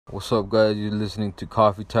What's up, guys? You're listening to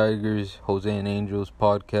Coffee Tigers, Jose and Angels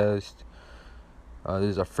podcast. This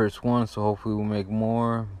is our first one, so hopefully we'll make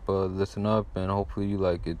more. But listen up, and hopefully you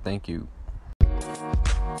like it. Thank you.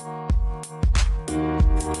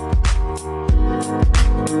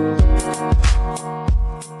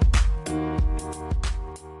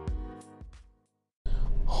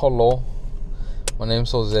 Hello, my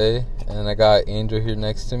name's Jose, and I got Angel here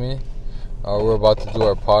next to me. We're about to do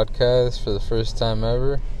our podcast for the first time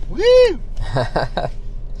ever. Woo!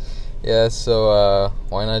 Yeah, so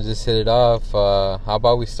why not just hit it off? How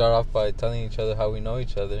about we start off by telling each other how we know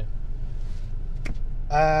each other?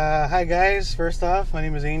 Hi guys, first off, my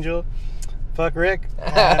name is Angel. Fuck Rick.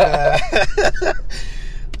 And,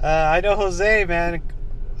 I know Jose, man.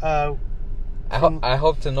 I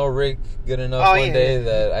hope to know Rick good enough one day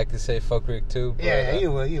that I could say fuck Rick too. But, yeah,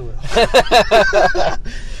 you will.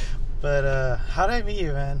 But how did I meet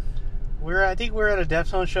you, man? I think we're at a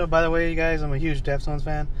Deftones show. By the way, you guys, I'm a huge Deftones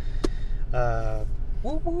fan.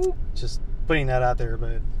 Just putting that out there.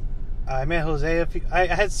 But I met Jose I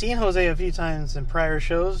had seen Jose a few times in prior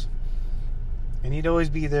shows, and he'd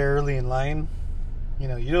always be there early in line.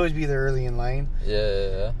 You'd always be there early in line.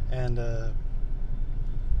 Yeah. And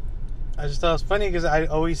I just thought it was funny because I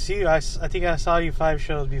always see you. I think I saw you 5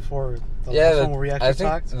 shows before. The one where we actually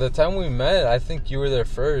talked. The time we met, I think you were there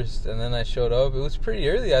first, and then I showed up. It was pretty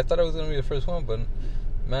early. I thought I was going to be the first one, but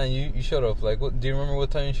man, you showed up. Like, do you remember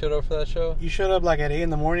what time you showed up for that show? You showed up like at 8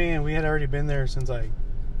 in the morning, and we had already been there since like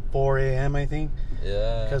 4 a.m. I think.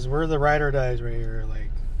 Yeah. Because we're the ride or dies right here.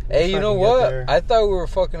 Like, hey, you know what? I thought we were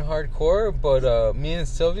fucking hardcore, but me and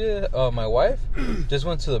Sylvia, my wife, just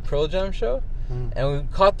went to the Pearl Jam show. And we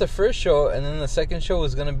caught the first show, and then the second show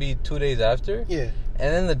was going to be 2 days after. Yeah.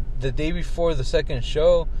 And then the day before the second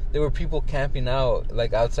show, there were people camping out,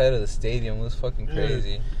 like, outside of the stadium. It was fucking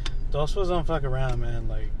crazy. Yeah. Those fools don't fuck around, man.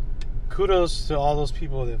 Like, kudos to all those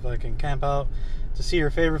people that fucking camp out to see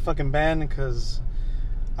your favorite fucking band, because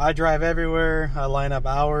I drive everywhere. I line up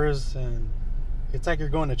hours, and it's like you're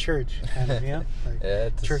going to church, kind of, Like, yeah,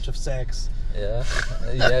 church of sex. Yeah,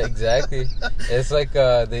 exactly. It's like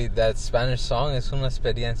that Spanish song is una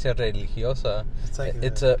experiencia religiosa.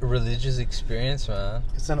 It's a religious experience, man.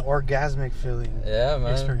 It's an orgasmic feeling. Yeah,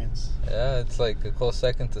 man. Experience. Yeah, it's like a close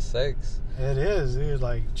second to sex. It is, dude.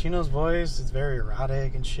 Like, Chino's voice, it's very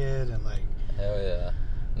erotic and shit, and like. Hell yeah.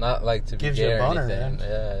 Not like to be gives gay you a boner, or anything. Man.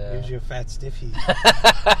 Yeah. Gives you a fat stiffy.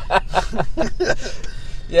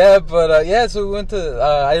 Yeah, but so we went to.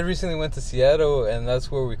 I recently went to Seattle, and that's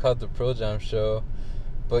where we caught the Pearl Jam show.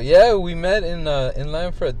 But yeah, we met in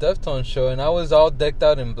line for a Deftones show, and I was all decked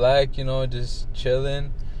out in black, just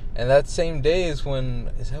chilling. And that same day is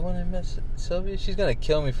that when I met Sylvia? She's gonna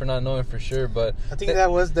kill me for not knowing for sure, but I think that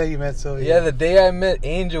was the day you met Sylvia. Yeah, the day I met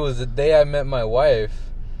Angel was the day I met my wife,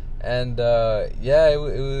 and it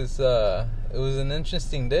was an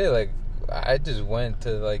interesting day. Like, I just went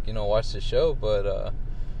to watch the show, but.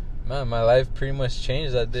 Man, my life pretty much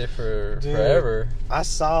changed that day forever. I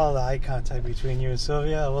saw the eye contact between you and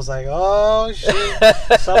Sylvia. I was like, oh,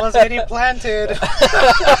 shit. Someone's getting planted. Man.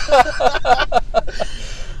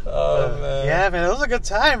 Yeah, man. It was a good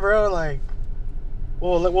time, bro. Like,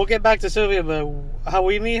 well, we'll get back to Sylvia, but how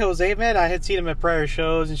we meet Jose met, I had seen him at prior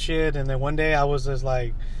shows and shit. And then one day I was just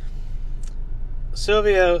like,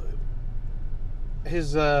 Sylvia,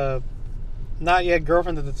 his not yet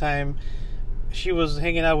girlfriend at the time, she was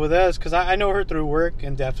hanging out with us because I know her through work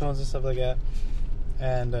and Deftones and stuff like that.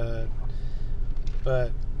 And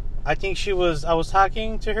but I think I was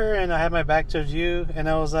talking to her, and I had my back to you, and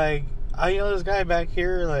I was like, I know this guy back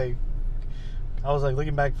here. Like, I was like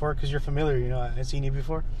looking back for it because you're familiar, I've seen you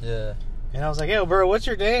before. Yeah. And I was like, hey, bro, what's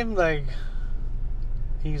your name? Like,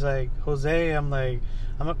 he's like, Jose. I'm like,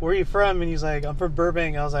 where are you from? And he's like, I'm from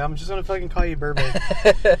Burbank. I was like, I'm just gonna fucking call you Burbank.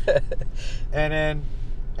 And then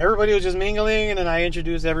everybody was just mingling, and then I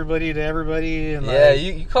introduced everybody to everybody. And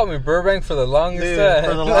you called me Burbank for the longest time.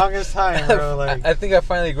 For the longest time, bro. Like, I think I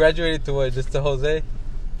finally graduated to just to Jose.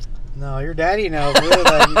 No, you're daddy now, bro.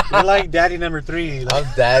 Like, you're like daddy number 3. Like. I'm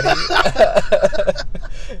daddy.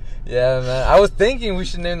 Yeah, man. I was thinking we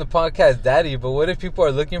should name the podcast Daddy, but what if people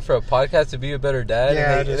are looking for a podcast to be a better dad,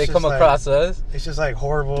 and they come across us? It's just like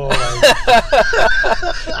horrible.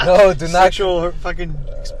 No, do not. Sexual fucking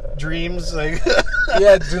dreams. Like.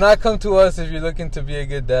 Yeah, do not come to us if you're looking to be a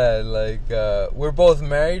good dad. Like, we're both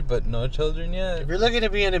married, but no children yet. If you're looking to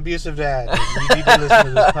be an abusive dad, you need to listen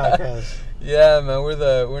to this podcast. Yeah, man,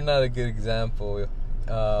 we're not a good example.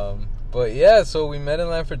 But yeah, so we met in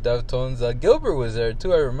line for Deftones. Gilbert was there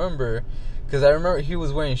too. I remember, because he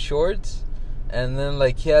was wearing shorts, And then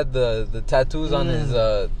like he had the tattoos on his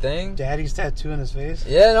thing. Daddy's tattoo on his face.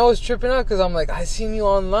 Yeah, and I was tripping out because I'm like, I seen you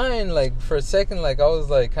online. Like for a second, like I was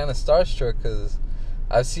like kind of starstruck because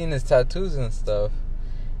I've seen his tattoos and stuff.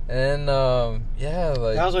 And yeah,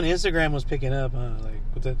 like that was when Instagram was picking up, huh? Like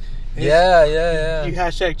with the yeah. You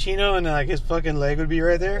hashtag Chino and like his fucking leg would be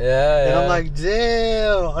right there. Yeah. And I'm like,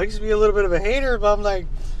 damn. I used to be a little bit of a hater, but I'm like,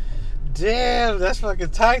 damn, that's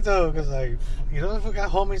fucking tight though, because like. You know if we got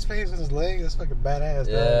homie's face on his leg? That's fucking badass.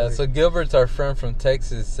 Yeah, like, so Gilbert's our friend from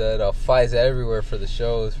Texas said flies everywhere for the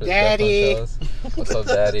shows, for Daddy. the Deftones shows. What's up,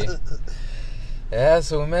 Daddy? Yeah,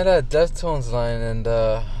 so we met at Deftones line, and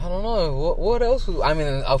I don't know, what else? I mean,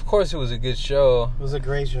 of course it was a good show. It was a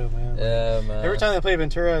great show, man. Yeah, man. Every time they play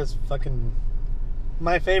Ventura, it's fucking...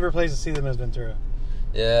 My favorite place to see them is Ventura.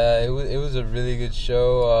 Yeah, it was a really good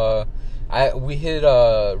show. We hit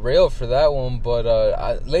rail for that one, but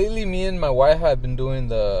lately me and my wife have been doing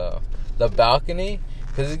the balcony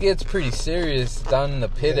because it gets pretty serious down in the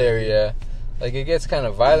pit area. Like it gets kind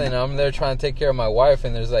of violent. I'm there trying to take care of my wife,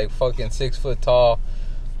 and there's like fucking 6 foot tall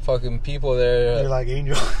fucking people there. You're like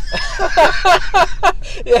angels.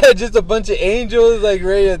 Yeah, just a bunch of angels like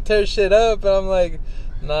ready to tear shit up, and I'm like,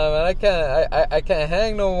 nah, man, I can't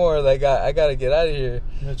hang no more. Like I gotta get out of here.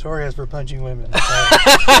 Notorious for punching women.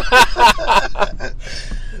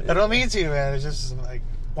 I don't mean to, man. It's just like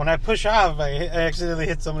when I push off, I accidentally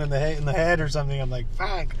hit someone in the head or something. I'm like,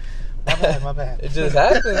 fuck, my bad. It just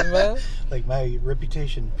happens, man. Like my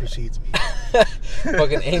reputation precedes me.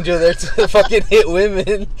 Fucking angel there to fucking hit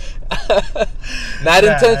women. Not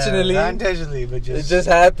intentionally. Not intentionally, but just it just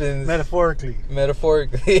happens. Metaphorically,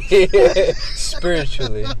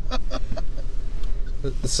 spiritually.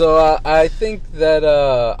 So I think that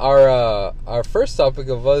our first topic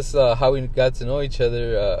of us how we got to know each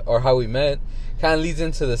other or how we met kind of leads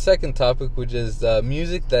into the second topic, which is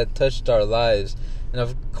music that touched our lives. And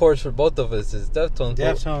of course, for both of us, it's Deftones.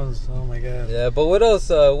 Deftones, oh my god. Yeah, but what else?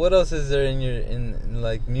 What else is there in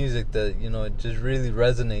like music that just really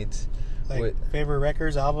resonates? Like with favorite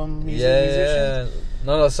records, album, musicians?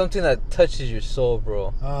 No, something that touches your soul,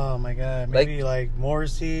 bro. Oh my god, maybe like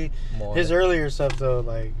Morrissey. His earlier stuff though,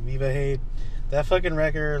 like Viva Hate, that fucking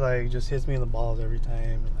record like just hits me in the balls every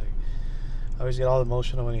time. Like I always get all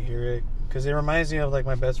emotional when I hear it because it reminds me of like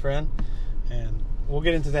my best friend, and we'll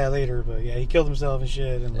get into that later. But yeah, he killed himself and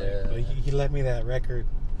shit, and like, but he left me that record.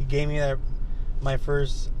 He gave me my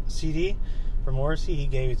first CD from Morrissey. He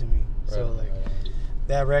gave it to me. Right, so like. Right.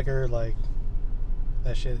 That record, like,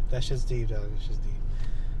 that shit's deep, dog. It's just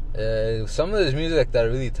deep. Some of this music that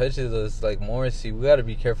really touches us, like Morrissey, we gotta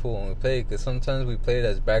be careful when we play it, because sometimes we play it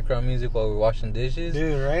as background music while we're washing dishes.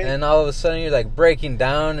 Dude, right? And all of a sudden you're, like, breaking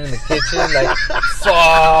down in the kitchen, like,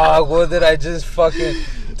 fuck, what did I just fucking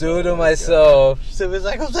do to myself? So it's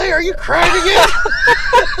like, Jose, are you crying again?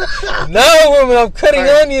 No, woman, I'm cutting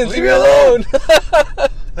onions. Leave me alone.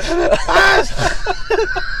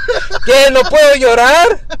 ¿Qué? ¿No puedo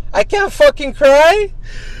llorar? I can't fucking cry?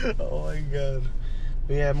 Oh my god.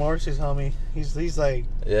 But yeah, Morrissey's homie. He's like,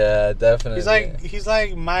 yeah, definitely. He's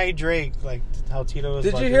like my Drake, like how Tito is.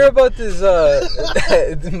 Did you hear about this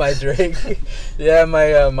my Drake? Yeah,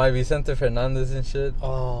 my Vicente Fernandez and shit.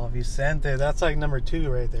 Oh, Vicente, that's like number 2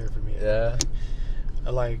 right there for me. Yeah.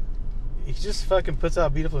 Like he just fucking puts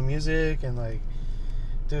out beautiful music, and like,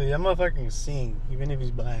 dude, that motherfucker can sing even if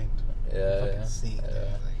he's blind. Yeah. Sing,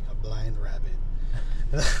 like a blind rabbit.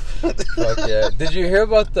 Fuck yeah. Did you hear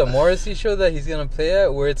about the Morrissey show that he's gonna play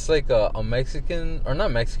at, where it's like a Mexican, or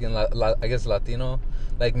not Mexican, I guess Latino,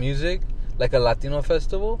 like music, like a Latino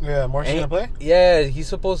festival? Yeah, Morrissey gonna play? Yeah, he's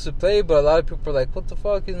supposed to play, but a lot of people are like, what the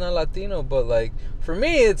fuck, he's not Latino. But like, for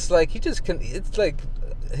me, it's like it's like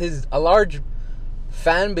a large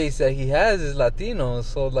fan base that he has is Latino,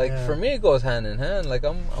 so like for me it goes hand in hand. Like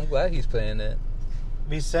I'm glad he's playing it.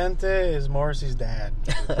 Vicente is Morrissey's dad,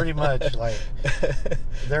 pretty much. Like,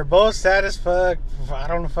 they're both sad as fuck. I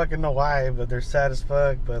don't fucking know why, but they're sad as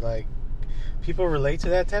fuck. But like, people relate to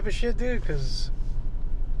that type of shit, dude. Because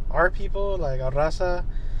our people, like our raza,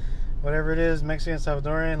 whatever it is, Mexican,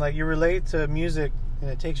 Salvadorian, like you relate to music, and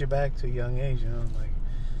it takes you back to a young age. You know, like,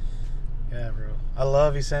 yeah, bro. I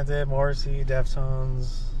love Vicente, Morrissey,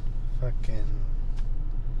 Deftones, fucking.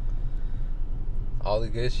 All the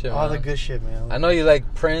good shit, All the good shit, man. I know you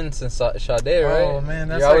like Prince and Sade, right? Oh, man.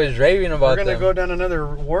 That's You're always raving about them. We're going to go down another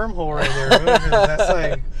wormhole right there. That's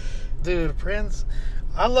like, dude, Prince.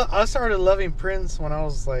 I started loving Prince when I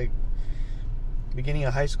was like beginning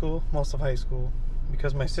of high school, most of high school,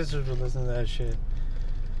 because my sisters were listening to that shit.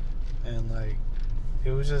 And like,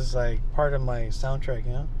 it was just like part of my soundtrack,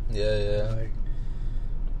 you know? Yeah. Like,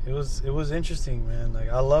 it was interesting, man. Like,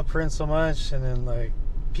 I love Prince so much, and then like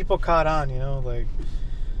people caught on, you know. Like,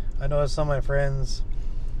 I know some of my friends,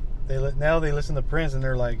 now they listen to Prince, and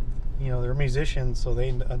they're like, you know, they're musicians, so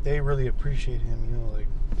they really appreciate him, you know, like.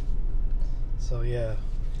 So yeah.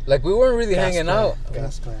 Like, we weren't really hanging out. We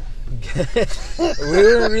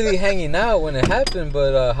weren't really hanging out when it happened,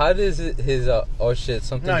 but how does his oh shit,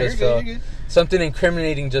 something just fell. Something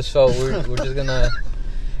incriminating just fell. We're just gonna.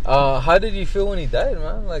 How did you feel when he died,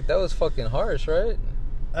 man? Like, that was fucking harsh, right?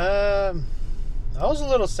 I was a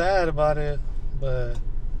little sad about it, but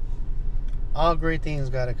all great things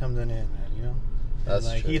gotta come to an end, man. You know. That's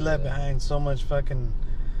like, true. He left behind so much fucking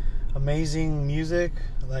amazing music,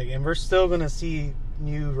 like, and we're still gonna see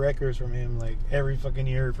new records from him, like, every fucking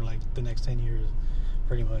year for like the next 10 years,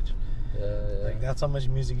 pretty much. Yeah. Like, that's how much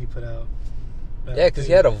music he put out. Yeah, because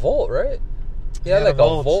he had a vault, right? He had like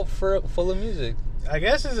a vault full of music. I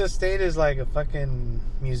guess his estate is like a fucking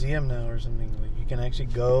museum now or something. Like, you can actually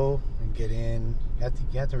go and get in.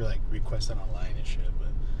 You have to like request it online and shit. But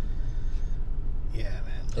yeah,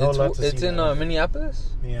 man, I would love to It's see in that.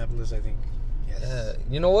 Minneapolis. Minneapolis, I think. Yes. Yeah.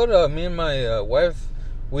 You know what? Me and my wife,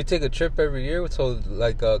 we take a trip every year. So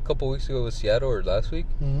like a couple weeks ago was Seattle, or last week.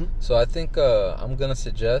 Mm-hmm. So I think I'm gonna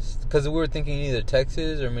suggest, because we were thinking either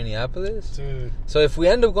Texas or Minneapolis. Dude. So if we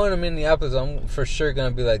end up going to Minneapolis, I'm for sure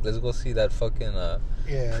gonna be like, let's go see that fucking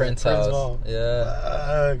Prince house. Vault.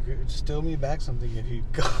 Yeah. Steal me back something if you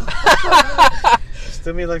go.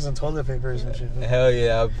 Steal me like some toilet paper or some shit. Hell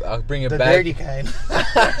yeah, I'll bring it the back. dirty kind.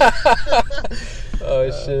 Oh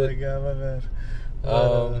shit. Oh my god, my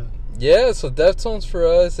bad. Yeah, so Deftones for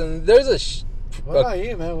us, and there's what about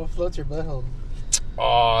you, man? What floats your butthole?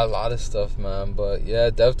 Oh, a lot of stuff, man. But yeah,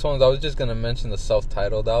 Deftones. I was just gonna mention the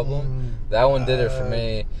self-titled album. That one did it for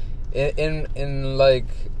me. In like,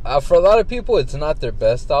 for a lot of people, it's not their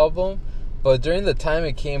best album. But during the time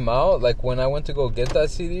it came out, like when I went to go get that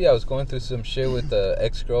CD, I was going through some shit with the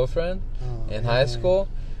ex-girlfriend in high school.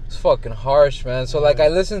 It's fucking harsh, man. So like, I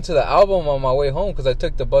listened to the album on my way home because I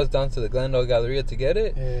took the bus down to the Glendale Galleria to get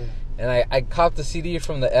it. Yeah. And I copped the CD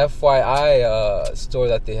from the FYI store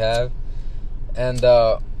that they have. And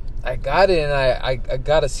I got it, and I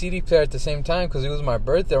got a CD player at the same time because it was my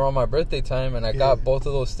birthday, around my birthday time, and I got both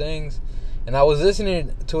of those things. And I was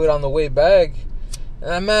listening to it on the way back,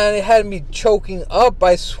 and man, it had me choking up.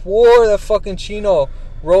 I swore that fucking Chino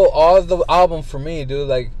wrote all the album for me, dude.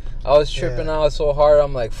 Like, I was tripping out so hard,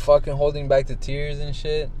 I'm like fucking holding back the tears and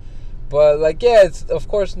shit. But like, yeah, it's of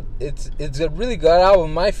course it's a really good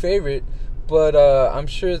album, my favorite. But I'm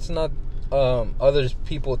sure it's not other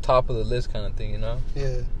people top of the list kind of thing, you know.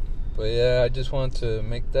 Yeah. But yeah, I just wanted to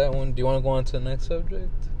make that one. Do you want to go on to the next subject?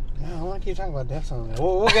 No, I want to keep talking about Deftones, man.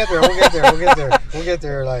 We'll get there. We'll get there. We'll get there. We'll get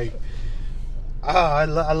there. Like, I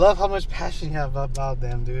love how much passion you have about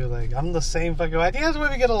them, dude. Like, I'm the same fucking way. I think that's the way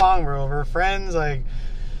we get along, bro. We're friends. Like,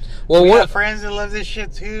 we have friends that love this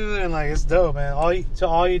shit too, and like, it's dope, man. To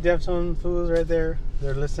all you Deftones fools right there,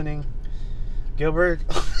 they're listening. Gilbert,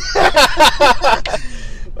 I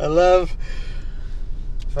love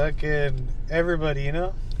fucking everybody, you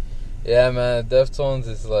know. Yeah, man. Deftones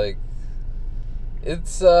is like,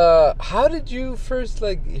 it's how did you first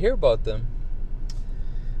like hear about them?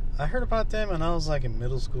 I heard about them when I was like in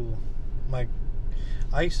middle school. Like,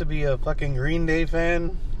 I used to be a fucking Green Day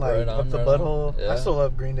fan, like up the butthole. Yeah. I still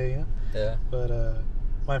love Green Day, yeah. Yeah. But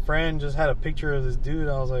my friend just had a picture of this dude.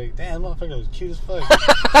 I was like, damn, motherfucker was cute as fuck.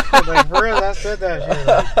 Like, for real, I said that shit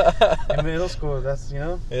like, in middle school. That's, you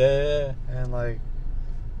know. Yeah. And like,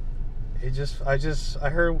 I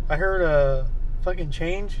heard fucking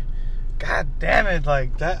Change. God damn it,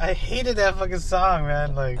 like that. I hated that fucking song,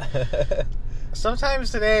 man. Like,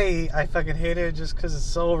 sometimes today I fucking hate it just because it's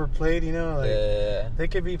so overplayed, you know. Like, they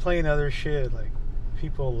could be playing other shit. Like,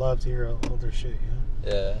 people love to hear older shit,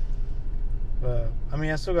 you know. Yeah. But I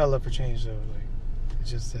mean, I still got love for Change though. Like,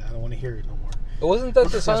 it's just that I don't want to hear it no more. Wasn't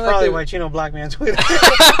that the song? That's probably why Chino Black Man tweeted.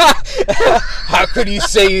 How could you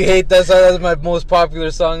say you hate that song? That's my most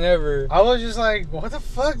popular song ever. I was just like, what the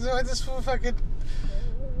fuck? Why this fool fucking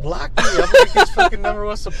blocked me? I'm like his fucking number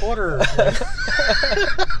one supporter.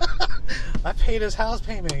 I paid his house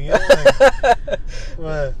payment, you know. Like,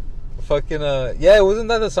 but fucking yeah, wasn't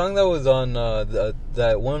that the song that was on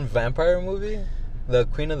that one vampire movie? The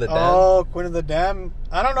Queen of the Dam? Oh, Queen of the Dam.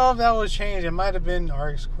 I don't know if that was changed. It might have been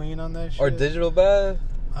RX Queen on that shit. Or Digital Bath?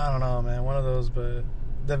 I don't know, man. One of those, but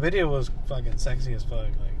the video was fucking sexy as fuck.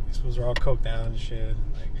 Like, these fools are all coked out and shit. And,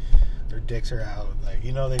 like, their dicks are out. Like,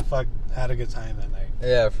 you know, they had a good time that night.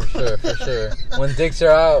 Yeah, for sure, for sure. When dicks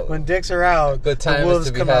are out. When dicks are out, good time the wolves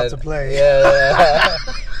to be come had. out to play. Yeah.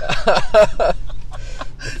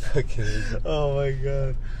 fucking idiot. Oh my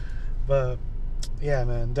god. But yeah,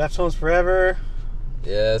 man, Deftones forever.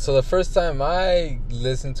 Yeah, so the first time I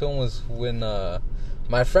listened to him was when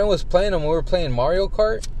my friend was playing him. We were playing Mario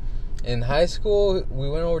Kart in high school. We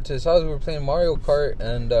went over to his house. We were playing Mario Kart,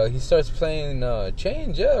 and he starts playing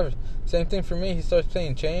Change. Yeah, same thing for me. He starts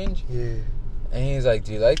playing Change. Yeah. And he's like,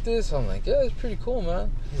 "Do you like this?" I'm like, "Yeah, it's pretty cool, man."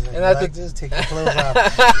 He's like, And you like this? Take your clothes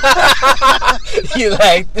off. You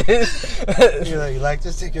like this? You like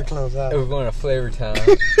this? Take your clothes off. We're going to Flavor Town.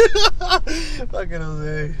 Fucking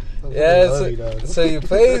Jose. Yeah, so he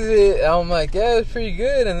plays it. I'm like, yeah, it's pretty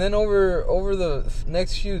good. And then over the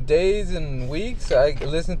next few days and weeks, I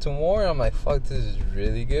listened to more. And I'm like, fuck, this is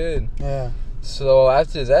really good. Yeah. So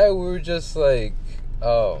after that, we were just like,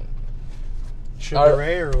 Sugar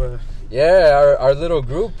Ray or what? yeah, our little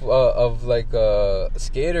group of like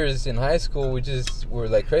skaters in high school, we just were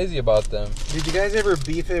like crazy about them. Did you guys ever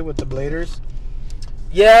beef it with the Bladers?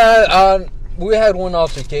 Yeah, we had one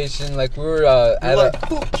altercation. Like we were at like,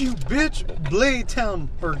 fuck you, bitch, Blade Town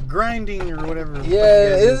or grinding or whatever.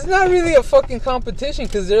 Yeah, it's not really a fucking competition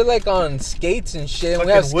because they're like on skates and shit. And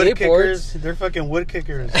we have skateboards. Kickers. They're fucking wood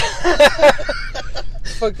kickers.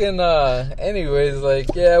 Fucking anyways,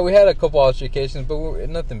 like, yeah, we had a couple altercations, but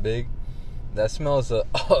nothing big. That smells Dude,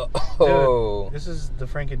 this is the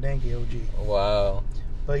Frankendanky OG. Wow.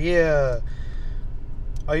 But yeah,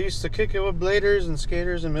 I used to kick it with bladers and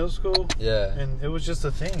skaters in middle school. Yeah. And it was just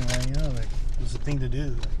a thing, man. You know, like it was a thing to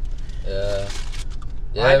do. Yeah.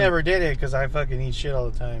 I never did it because I fucking eat shit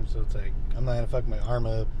all the time. So it's like I'm not gonna fuck my arm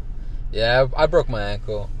up. Yeah, I broke my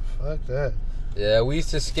ankle. Fuck that. Yeah, we used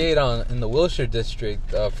to skate in the Wilshire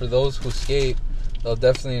district. For those who skate, they'll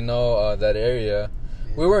definitely know that area. Yeah.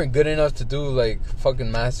 We weren't good enough to do like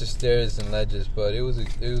fucking master stairs and ledges, but it was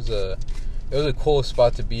a cool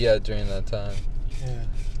spot to be at during that time. Yeah.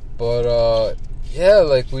 But yeah,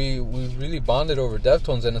 like we really bonded over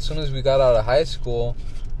Deftones, and as soon as we got out of high school,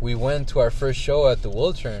 we went to our first show at the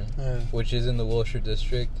Wiltern, which is in the Wilshire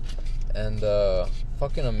district, and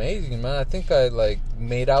fucking amazing, man. I think I like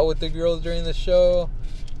made out with the girls during the show,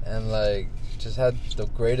 and like just had the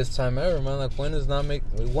greatest time ever, man. Like when is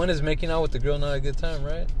making out with the girl not a good time,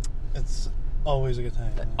 right? It's always a good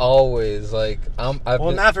time, man. Always. Like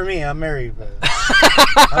not for me, I'm married, but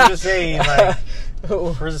I'm just saying, like,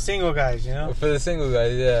 for the single guys, you know. For the single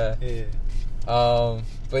guys, yeah. Yeah.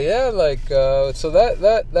 But yeah, like so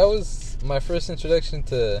that was my first introduction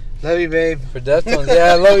to Love You Babe for Deftones.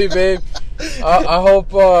 Yeah, I love you, babe. I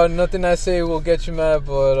hope nothing I say will get you mad,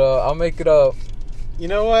 but I'll make it up. You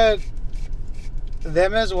know what?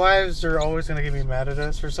 Them as wives are always going to get me mad at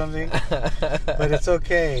us for something. But it's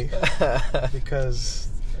okay. Because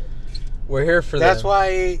we're here for that's them.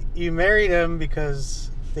 why you marry them,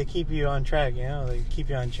 because they keep you on track, you know? They keep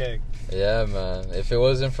you on check. Yeah, man. If it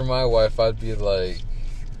wasn't for my wife, I'd be like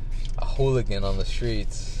a hooligan on the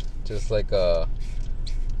streets. Just like I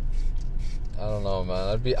don't know,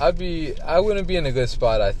 man. I wouldn't be in a good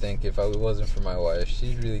spot, I think, if it wasn't for my wife.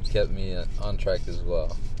 She really kept me on track as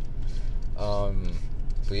well.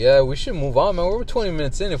 But yeah, we should move on, man. We're 20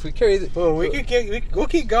 minutes in. If we carry we'll keep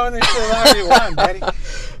going this shit as long as you want, daddy.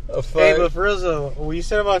 Hey, but for real though, what you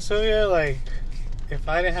said about Sylvia, like, if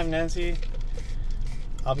I didn't have Nancy,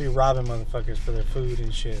 I'll be robbing motherfuckers for their food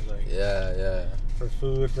and shit. Like, yeah. For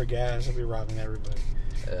food, for gas, I'll be robbing everybody.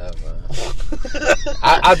 Yeah, man.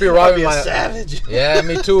 I'd be robbing a savage. Yeah,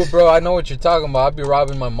 me too, bro. I know what you're talking about. I'd be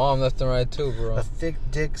robbing my mom left and right too, bro. A thick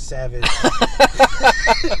dick savage.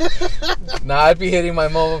 Nah, I'd be hitting my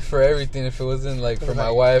mom up for everything if it wasn't like for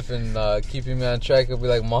my wife and keeping me on track. I'd be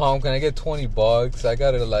like, Mom, can I get $20? I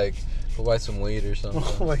gotta like go buy some weed or something.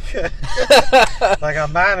 Oh my god. Like,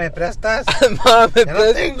 mamá, me prestas. Mamá, me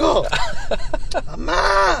prestas. Tengo.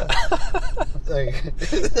 Mamá. Like,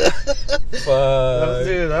 fuck.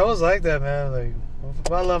 Dude, I was like that, man. Like,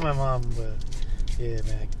 I love my mom, but yeah,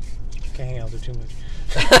 man, I can't hang out with her too much.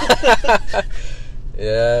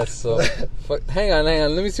 Yeah, so fuck, hang on.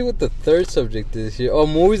 Let me see what the third subject is here. Oh,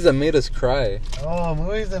 movies that made us cry. Oh,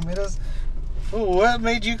 movies that made us. Ooh, what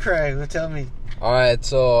made you cry? Tell me. All right,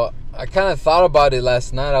 so I kind of thought about it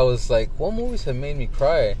last night. I was like, what movies have made me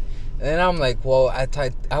cry? And then I'm like, well, I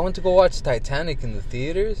went to go watch Titanic in the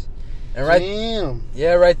theaters. And Damn.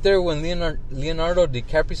 Yeah, right there when Leonardo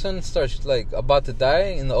DiCaprio starts like about to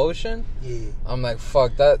die in the ocean. Yeah. I'm like,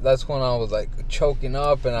 fuck, that's when I was like choking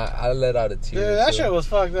up and I let out a tear. Dude, that shit was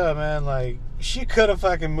fucked up, man. Like, she could have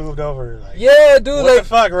fucking moved over. Like, yeah, dude. What the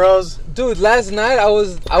fuck, Rose? Dude, last night I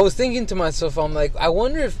was thinking to myself, I'm like, I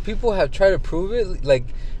wonder if people have tried to prove it, like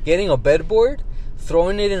getting a bedboard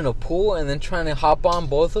throwing it in a pool and then trying to hop on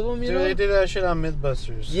both of them, you Dude, know? they did that shit on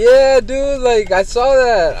Mythbusters. Yeah, dude, like, I saw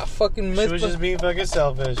that. I fucking She missed was just being fucking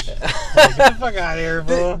selfish. Like, get the fuck out of here,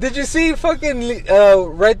 fool. Did you see fucking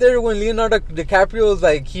right there when Leonardo DiCaprio was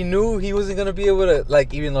like, he knew he wasn't gonna be able to,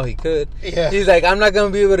 like, even though he could. Yeah. He's like, I'm not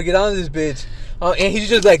gonna be able to get on this bitch. And he's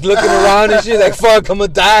just like looking around and shit, like, fuck, I'm gonna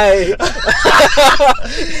die.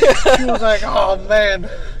 She was like, oh man.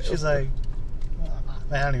 She's like,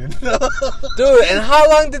 man, I don't even know. Dude, and how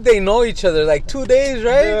long did they know each other? Like 2 days,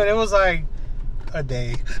 right? Dude, it was like a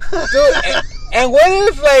day. Dude, and what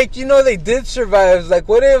if, like, you know, they did survive? Like,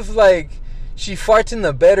 what if, like, she farts in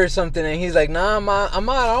the bed or something and he's like, nah, I'm out,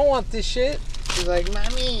 I don't want this shit. She's like,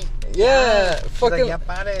 mami. Yeah, She's fucking. like, ya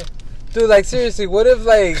pare. Dude, like, seriously, what if,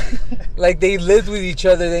 like they lived with each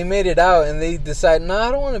other, they made it out, and they decide, nah,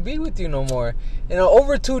 I don't want to be with you no more. You know,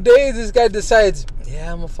 over 2 days, this guy decides,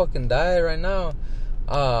 yeah, I'm gonna fucking die right now.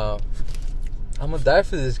 I'm gonna die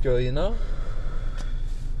for this girl, you know?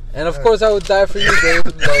 And, of course, I would die for you, Dave.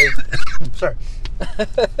 Like, sorry.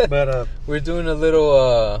 But, we're doing a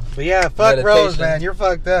little, but yeah, fuck meditation. Rose, man. You're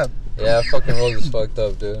fucked up. Yeah, fucking Rose is fucked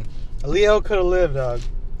up, dude. Leo could have lived, dog.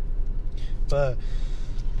 But,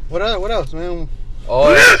 what else, man?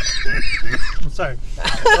 Oh, yeah. I'm sorry.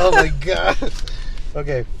 Oh, my God.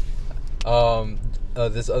 Okay.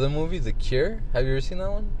 This other movie, The Cure. Have you ever seen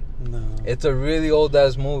that one? No. It's a really old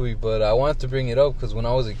ass movie, but I wanted to bring it up because when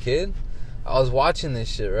I was a kid, I was watching this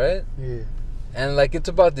shit, right? Yeah. And like it's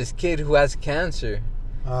about this kid who has cancer.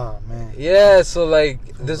 Oh, man. Yeah, so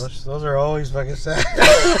like this. Those are always fucking sad.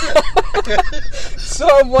 So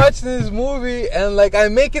I'm watching this movie and like I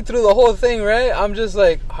make it through the whole thing, right? I'm just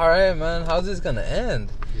like, all right, man, how's this gonna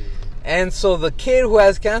end? And so the kid who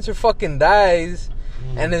has cancer fucking dies,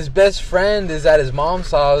 and his best friend is at his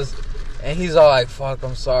mom's house. And he's all like, fuck,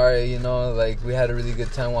 I'm sorry, you know, like, we had a really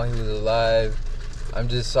good time while he was alive. I'm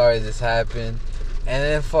just sorry this happened. And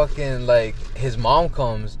then fucking, like, his mom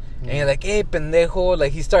comes, and you're like, hey, pendejo.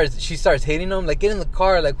 Like, she starts hating him. Like, get in the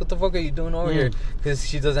car. Like, what the fuck are you doing over here? Because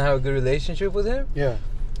she doesn't have a good relationship with him. Yeah.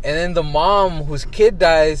 And then the mom, whose kid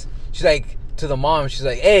dies, she's like, to the mom, she's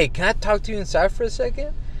like, hey, can I talk to you inside for a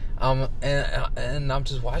second? And I'm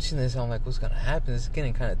just watching this, and I'm like, what's going to happen? This is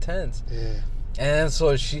getting kind of tense. Yeah. And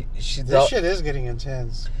so she this shit is getting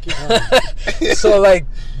intense. Keep going. So like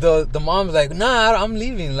the mom's like, nah, I'm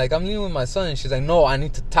leaving. Like I'm leaving with my son. And she's like, no, I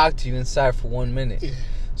need to talk to you inside for 1 minute. Yeah.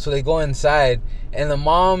 So they go inside, and the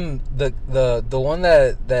mom, the one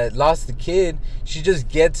that lost the kid, she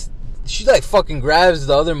like fucking grabs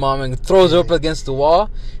the other mom and throws her up against the wall,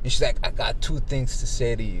 and she's like, I got 2 things to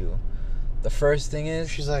say to you. The first thing is,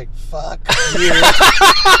 she's like, fuck you. Yeah,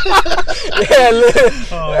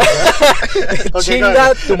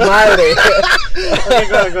 chinga tu madre. Okay,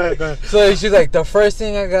 go ahead. So she's like, the first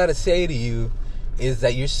thing I gotta say to you is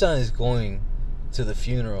that your son is going to the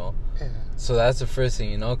funeral. Yeah. So that's the first thing,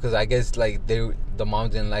 you know, because I guess like the mom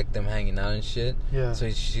didn't like them hanging out and shit. Yeah. So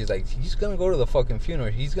she's like, he's gonna go to the fucking funeral.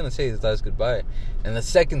 He's gonna say his last goodbye. And the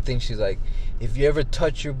second thing, she's like, if you ever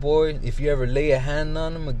touch your boy, if you ever lay a hand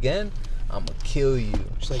on him again, I'm gonna kill you.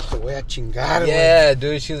 She's like, the way I chingada. Yeah,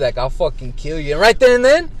 dude. She's like, I'll fucking kill you. And right there and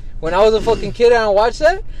then, when I was a fucking kid and I watched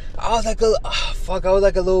that, I was like, I was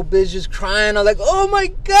like a little bitch just crying. I was like, oh my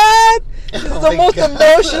God. This is the most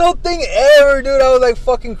emotional thing ever, dude. I was like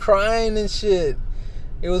fucking crying and shit.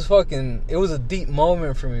 It was a deep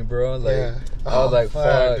moment for me, bro. Like, yeah. I was like,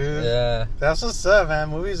 fuck, dude. Yeah. That's what's up,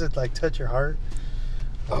 man. Movies that like touch your heart.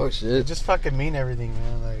 Oh, shit. Just fucking mean everything,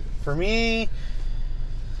 man. Like, for me,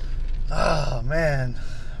 oh man,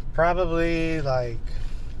 probably like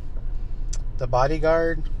The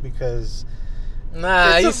Bodyguard, because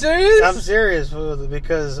are you serious? I'm serious,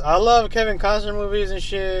 because I love Kevin Costner movies and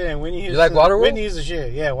shit, and Whitney Houston. You like Waterworld? Whitney Houston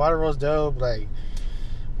shit, yeah. Waterworld's dope, like,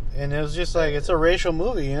 and it was just like, it's a racial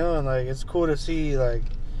movie, you know, and like it's cool to see like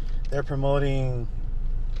they're promoting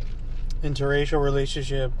interracial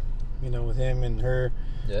relationship, you know, with him and her.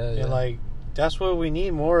 Yeah. And like that's what we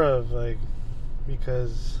need more of, like,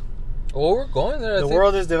 because. Well, we're going there. The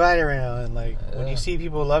world is divided right now, and like when you see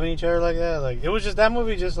people loving each other like that, like it was just that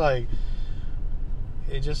movie. Just like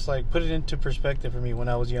it, just like put it into perspective for me when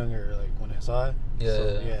I was younger, like when I saw it. Yeah,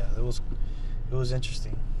 so, yeah, it was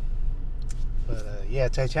interesting. But yeah,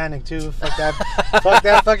 Titanic too. Fuck that, fuck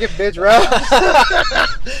that fucking bitch, Rose.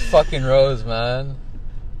 Fucking Rose, man.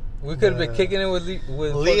 We could have been kicking it with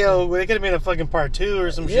Leo. They could have made a fucking part 2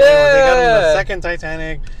 or some shit. Yeah, they got him the second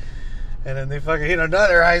Titanic. And then they fucking hit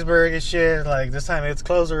another iceberg and shit. Like, this time it's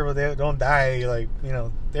closer, but they don't die. Like, you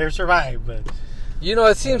know, they survive. But you know,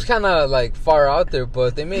 it seems kind of like far out there,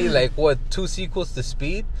 but they made like 2 sequels to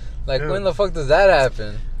Speed. Like, dude, when the fuck does that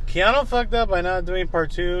happen? Keanu fucked up by not doing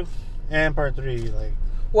part 2 and part 3. Like,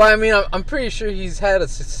 well, I mean, I'm pretty sure he's had a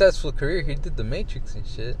successful career. He did The Matrix and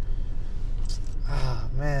shit. ah,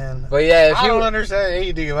 man. But yeah, if I you don't understand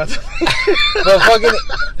anything about the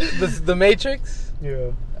the Matrix.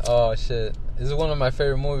 Yeah. Oh shit, this is one of my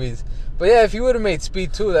favorite movies. But yeah, if you would have made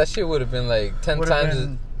Speed 2, that shit would have been like 10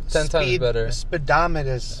 times better.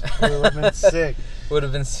 Speedometer would have been sick. Would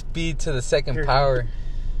have been Speed to the second power.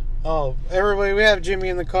 Oh, everybody, we have Jimmy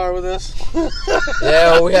in the car with us.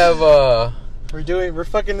 Yeah, we have We're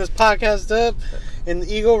fucking this podcast up in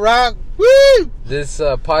Eagle Rock. Woo! This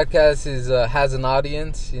podcast has an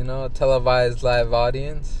audience, you know, a televised live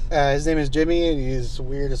audience. His name is Jimmy, and he's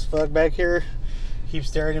weird as fuck back here. Keeps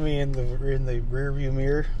staring at me in the rear view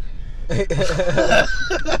mirror.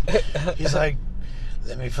 He's like,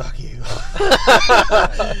 "Let me fuck you."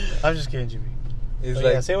 I'm just kidding, Jimmy. He's But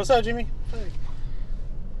like, yeah, say what's up, Jimmy.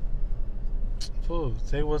 Fool,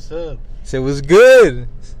 say what's up. say what's good.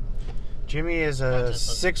 Jimmy is a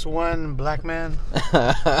 6'1" black man.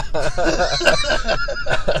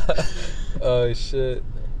 Oh shit,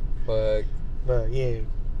 fuck. But yeah,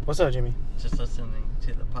 what's up, Jimmy? Just listening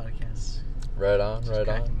to the podcast. Right on, Just right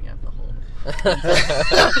cracking on. me up the whole.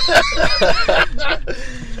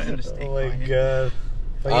 Trying to stay Oh my quiet. god.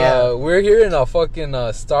 But yeah, We're here in a fucking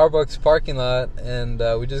Starbucks parking lot, and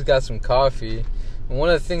we just got some coffee. And one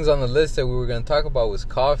of the things on the list that we were going to talk about was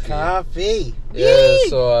coffee. coffee. Yeah, Yee!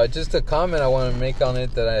 so just a comment I want to make on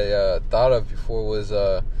it that I thought of before was,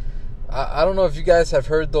 I don't know if you guys have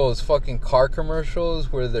heard those fucking car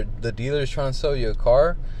commercials where the dealer's trying to sell you a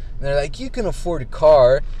car. And they're like, you can afford a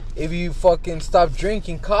car if you fucking stop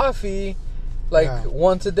drinking coffee like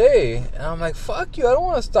once a day. And I'm like, fuck you, I don't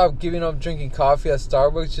want to stop giving up drinking coffee at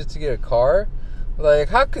Starbucks just to get a car. Like,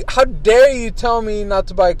 how dare you tell me not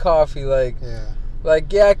to buy coffee? Like,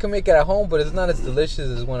 yeah, I can make it at home, but it's not as delicious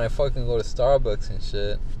as when I fucking go to Starbucks and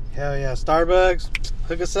shit. Hell yeah, Starbucks,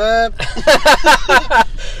 hook us up.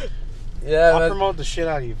 Yeah, I'll man, promote the shit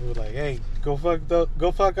out of you, food. Like, hey, go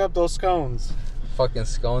fuck up those scones. fucking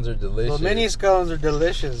scones are delicious. Those mini scones are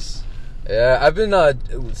delicious. Yeah, I've been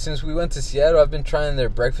since we went to Seattle, I've been trying their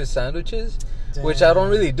breakfast sandwiches, which I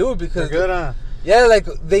don't really do because They're good, huh? yeah, like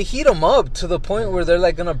they heat them up to the point where they're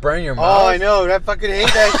like gonna burn your mouth. Oh, I know. I fucking hate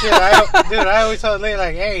that shit. I always tell Lane,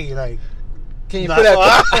 like, hey, like, Can you Not put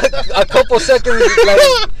a couple seconds? Like,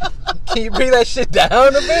 can you bring that shit down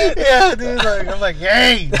a bit? yeah, dude. Like, I'm like,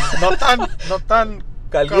 hey, no tan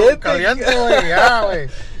Caliente. caliente, güey. Yeah,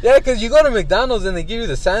 güey. Yeah, because you go to McDonald's and they give you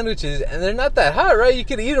the sandwiches and they're not that hot, right? You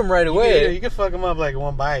could eat them right away. You can fuck them up like in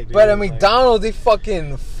one bite, dude. But at Like, McDonald's, they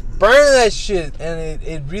fucking burn that shit, and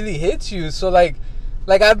it really hits you. So like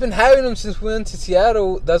I've been having them since we went to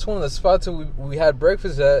Seattle. That's one of the spots that we had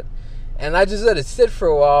breakfast at, and I just let it sit for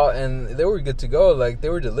a while, and they were good to go. Like, they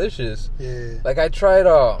were delicious. yeah. Like, I tried.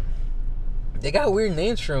 They got weird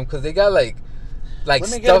names for them because they got like Let me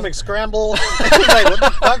stuff. get a McScramble. Like, what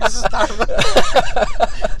the fuck is this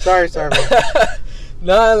Starbucks? Sorry, bro.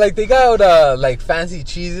 Nah, like they got like fancy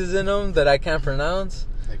cheeses in them that I can't pronounce.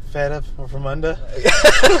 Like feta from under.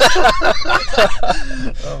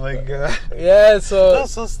 Oh my god. Yeah, so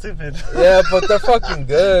That's so stupid. yeah, but they're fucking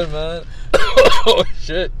good, man. Oh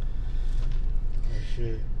shit. Oh,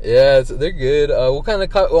 shit. Yeah, they're good. What kind of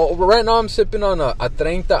coffee? Well, right now I'm sipping on a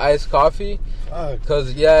 30 iced coffee. Fuck.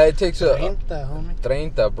 Cause yeah, it takes a Pinta, homie.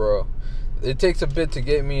 30, bro. It takes a bit to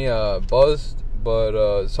get me buzzed,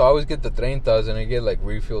 but so I always get the 30s and I get like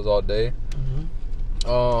refills all day.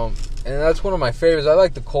 Mm-hmm. And that's one of my favorites. I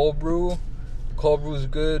like the cold brew. Cold brew is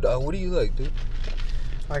good. What do you like, dude?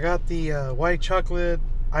 I got the white chocolate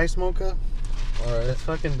ice mocha. All right. It's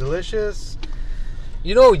fucking delicious.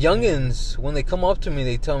 You know, youngins, when they come up to me,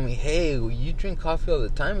 they tell me, "Hey, you drink coffee all the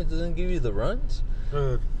time. It doesn't give you the runs."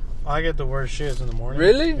 Dude, I get the worst shits in the morning.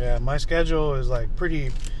 Really? Yeah, my schedule is like pretty.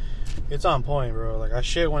 It's on point, bro. Like, I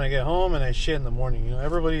shit when I get home and I shit in the morning. You know,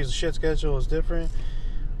 everybody's shit schedule is different.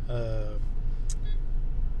 But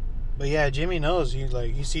yeah, Jimmy knows. He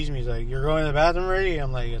sees me. He's like, "You're going to the bathroom already?"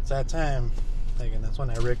 I'm like, "It's that time." Like, and that's when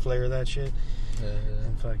I Ric Flair that shit. Yeah.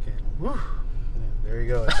 And fucking, woo. There you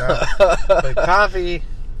go. It's out. But coffee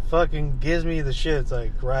fucking gives me the shits,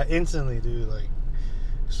 like, right instantly, dude. Like,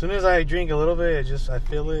 as soon as I drink a little bit, I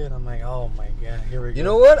feel it, and I'm like, oh my god, here we go. You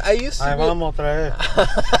know what? I used to. Ay, vamos otra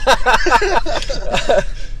vez.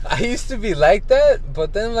 I used to be like that,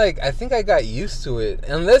 but then like I think I got used to it.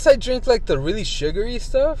 Unless I drink like the really sugary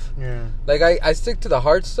stuff. Yeah. Like I stick to the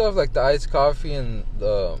hard stuff, like the iced coffee and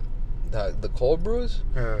the cold brews,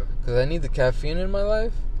 Yeah. because I need the caffeine in my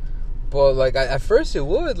life. But like at first it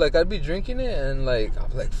would, like I'd be drinking it and like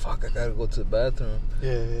I'm like, fuck, I gotta go to the bathroom.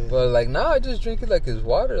 Yeah. But like now I just drink it like it's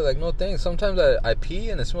water, like no thanks. Sometimes I pee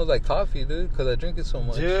and it smells like coffee, dude, because I drink it so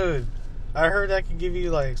much. Dude, I heard that could give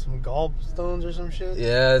you like some gallstones or some shit.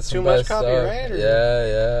 Yeah, it's too much coffee, stuff. right? Or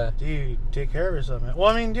Yeah. Dude, take care of yourself, man. Well,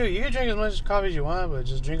 I mean, dude, you can drink as much coffee as you want, but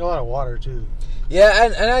just drink a lot of water too. Yeah,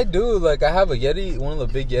 and I do. Like, I have a Yeti, one of the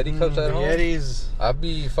big Yeti cups at home. Yetis. I'll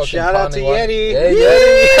be fucking Shout out to pounding water. Yeti. Yeah,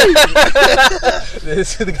 Yeti.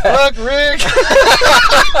 This is the guy. Fuck Rick.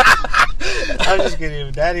 I'm just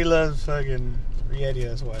kidding. Daddy loves fucking Yeti.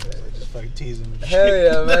 That's why I just fucking tease him. And Hell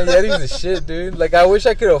shit. yeah, man. Yeti's the shit, dude. Like, I wish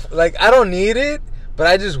I could. Like, I don't need it, but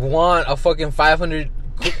I just want a fucking $500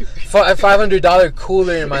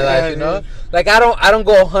 cooler in my life, you know? Dude. Like, I don't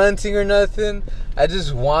go hunting or nothing. I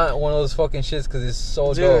just want one of those fucking shits because it's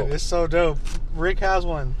so Dude, dope. it's so dope. Rick has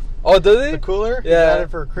one. Oh, does he? The cooler? Yeah. He got it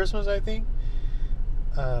for Christmas, I think.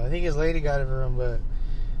 I think his lady got it for him, but...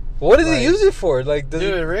 What does like, he use it for? Like, does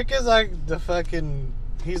Dude, Rick is like the fucking...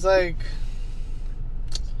 He's like...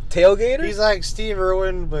 tailgater? He's like Steve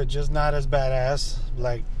Irwin, but just not as badass.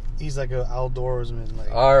 Like, he's like an outdoorsman.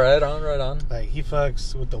 Like, Right on. like he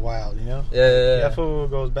fucks with the wild, you know? Yeah. That fool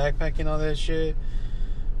goes backpacking, all that shit.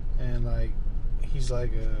 And like, he's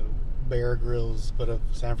like a Bear Grylls, but of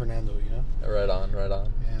San Fernando, you know? Right on.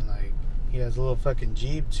 And like, he has a little fucking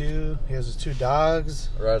Jeep too. He has his 2 dogs.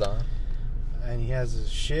 Right on. And he has his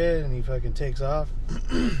shit, and he fucking takes off.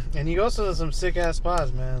 And he goes to some sick ass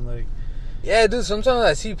spots, man. Like, Yeah, dude, sometimes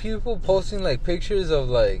I see people posting like pictures of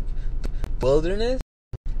like wilderness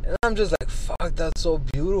and I'm just like, fuck, that's so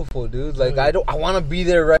beautiful, dude. Like, I want to be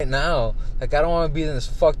there right now. Like, I don't want to be in this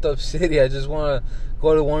fucked up city. I just want to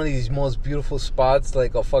go to one of these most beautiful spots,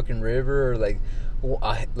 like a fucking river or like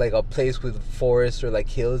a place with forest or like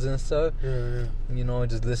hills and stuff. yeah. You know,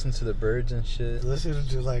 just listen to the birds and shit. Listen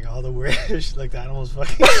to like all the weird shit, like the animals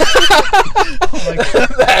fucking. Oh my God.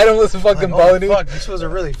 The animals fucking Like, boning. fuck, these ones are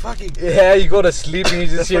really fucking. Yeah, you go to sleep and you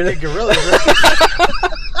just The hear fucking the gorillas.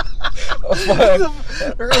 Oh,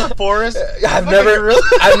 fuck. They're in the forest. I've Fucking never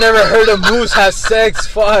gorillas. heard a moose have sex.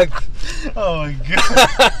 Fuck. Oh my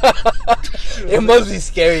God. It must be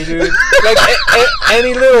scary, dude. Like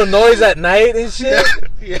any little noise at night and shit.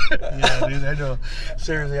 Yeah, dude, I know.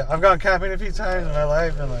 Seriously, I've gone camping a few times in my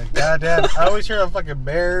life, and like, goddamn, I always hear a fucking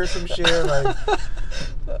bear or some shit, like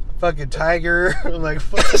fucking tiger. I'm like,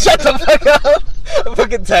 fuck. Shut the fuck up,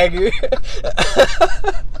 fucking tiger.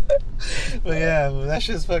 But yeah, that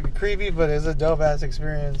shit's fucking creepy, but it's a dope ass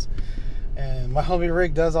experience. And my homie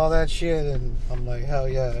Rick does all that shit, and I'm like, hell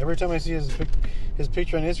yeah. Every time I see his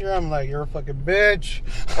picture on Instagram, I'm like, you're a fucking bitch.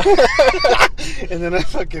 And then I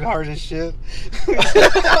fucking hard as shit.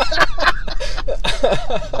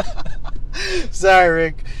 Sorry,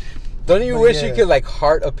 Rick. Don't you But wish yeah. you could like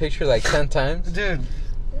heart a picture like 10 times? Dude.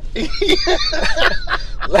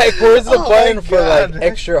 Like, where's the Oh button my for God. like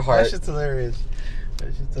extra heart? That shit's hilarious.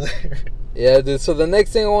 Yeah, dude. So the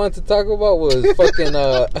next thing I wanted to talk about was fucking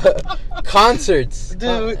concerts.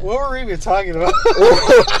 Dude, what were we even talking about?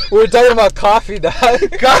 We were talking about coffee, dog.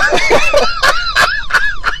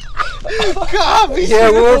 Coffee.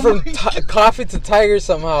 Yeah, we went from coffee to tiger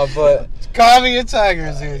somehow, but Coffee and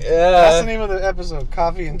Tigers, dude. Yeah. That's the name of the episode.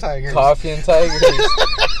 Coffee and Tigers. coffee and tigers.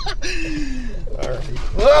 Alright.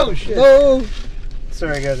 Whoa, shit. No.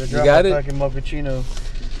 Sorry, guys. I dropped got my it? fucking mochaccino.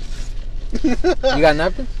 You got a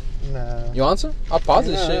napkin? Nah. You want some? I'll pause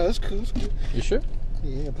this Nah, shit. that's cool. That's cool. You sure?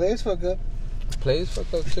 Yeah, play as fuck up. Please,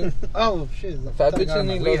 fuck up too. Oh, shit. Fat I bitch got in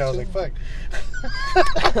my me weed, love I was too. like,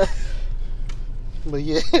 fuck. But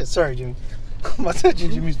yeah, sorry, Jimmy. I'm not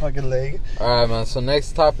touching Jimmy's fucking leg. Alright, man. So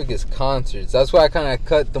next topic is concerts. That's why I kind of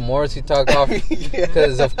cut the Morrissey talk off. Yeah.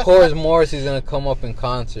 Because, of course, Morrissey's going to come up in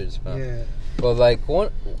concerts, man. Yeah. But, like,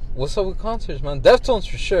 what's up with concerts, man? Deftones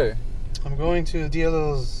for sure. I'm going to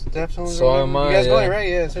Dielo's Deftones. So or am whatever. I, You guys yeah. going, right?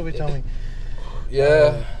 Yeah, that's what we told me.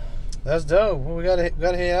 Yeah. That's dope. Well, we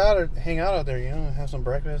gotta hang out there, you know, have some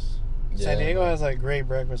breakfast. San Yeah. Diego has like great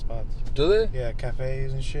breakfast spots. Do they? Yeah,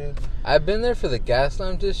 cafes and shit. I've been there for the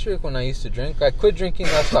Gaslamp District when I used to drink. I quit drinking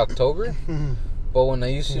last October. But when I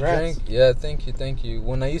used to Congrats. drink, yeah, thank you.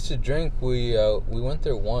 When I used to drink, we went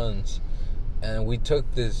there once, and we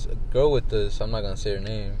took this girl with us. I'm not gonna say her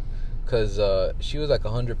name, cause she was like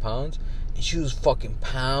 100 pounds, and she was fucking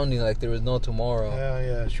pounding like there was no tomorrow. Hell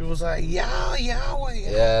yeah. She was like, yeah.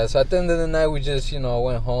 Yeah. So at the end of the night, we just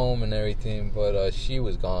went home and everything, but she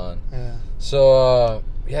was gone. Yeah. So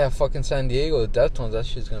yeah, fucking San Diego, Deftones, that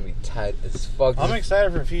shit's gonna be tight as fuck. I'm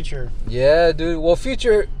excited for Future. Yeah, dude. Well,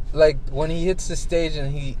 Future, like, when he hits the stage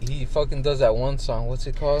and he fucking does that one song. What's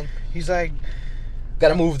it called? He's like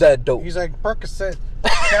Gotta move that dope. Percocet.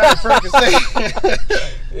 Kind of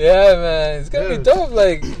Percocet. Yeah, man, it's gonna be Dude. dope.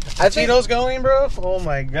 Like, I think Tito's going, bro. Oh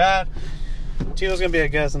my god. Tito's gonna be a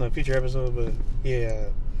guest in a future episode, but yeah,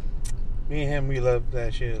 me and him, we love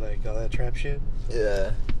that shit, like all that trap shit.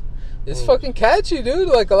 yeah, it's Oh. fucking catchy, dude.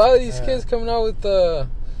 Like a lot of these Yeah. kids coming out with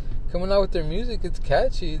their music. It's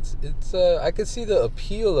catchy. It's I could see the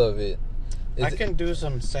appeal of it. I can do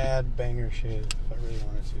some sad banger shit if I really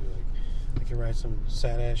wanted to. Like, I can write some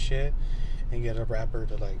sad ass shit and get a rapper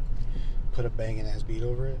to like put a banging ass beat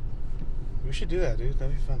over it. We should do that, dude.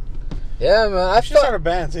 That'd be fun. Yeah, man. I We should start a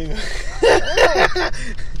band too.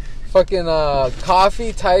 fucking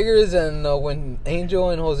Coffee Tigers and when Angel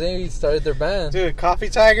and Jose started their band. Dude, Coffee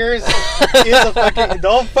Tigers is a fucking.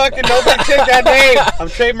 Don't fucking nobody take that name. I'm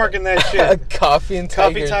trademarking that shit. Coffee and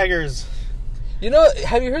Tigers. Coffee Tigers. You know,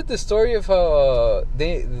 have you heard the story of how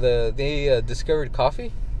they discovered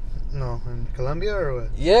coffee? No, in Colombia or what?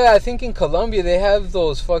 Yeah, I think in Colombia they have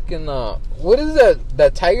those fucking what is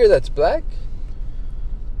that tiger that's black?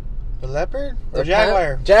 The leopard or The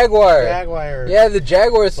jaguar? Jaguar. Jaguar. Yeah, the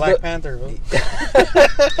jaguars. Black Panther.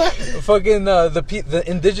 Fucking the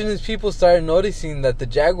indigenous people started noticing that the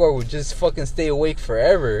jaguar would just fucking stay awake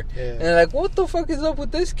forever. Yeah. And they're like, what the fuck is up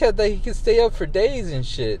with this cat that he can stay up for days and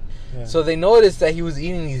shit? Yeah. So they noticed that he was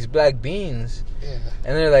eating these black beans. Yeah.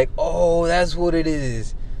 And they're like, oh, that's what it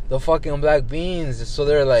is. The fucking black beans. So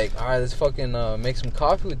they're like, all right, let's fucking make some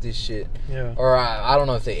coffee with this shit. Yeah. Or I don't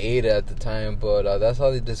know if they ate it at the time, but that's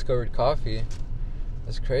how they discovered coffee.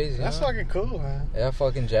 That's crazy. That's huh? fucking cool, man. Yeah,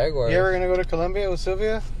 fucking jaguar. You ever gonna go to Colombia with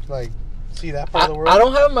Sylvia? Like, see that part of the world? I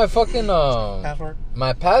don't have my fucking Passport?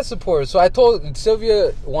 my passport. So I told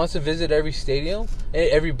Sylvia wants to visit every stadium,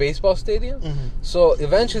 every baseball stadium. Mm-hmm. So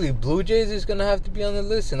eventually, Blue Jays is gonna have to be on the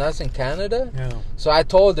list, and that's in Canada. Yeah. So I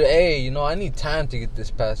told her, hey, I need time to get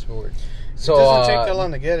this passport. So It doesn't take that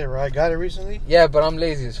long to get it, right? I got it recently. Yeah, but I'm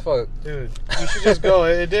lazy as fuck. Dude, you should just go.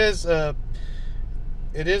 It is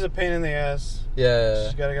a pain in the ass. Yeah.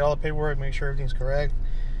 You gotta get all the paperwork, make sure everything's correct.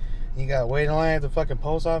 You gotta wait in line at the fucking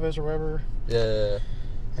post office or whatever. Yeah.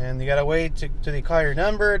 And you gotta wait till they call your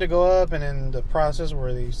number to go up, and then the process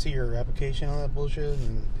where they see your application, all that bullshit,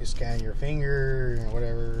 and they scan your finger or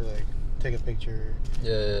whatever, like take a picture.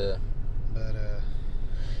 Yeah. But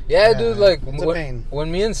Yeah, dude. Like it's a pain.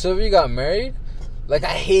 when me and Sylvia got married, like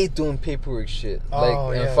I hate doing paperwork shit.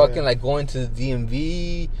 Oh, and yeah, fucking yeah. like going to the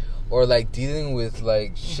DMV or like dealing with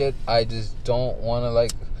like shit I just don't want to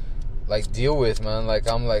like deal with, man. Like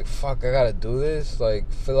I'm like, fuck, I gotta do this.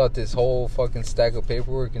 Like fill out this whole fucking stack of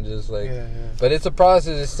paperwork and just like. yeah. But it's a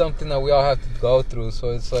process. It's something that we all have to go through.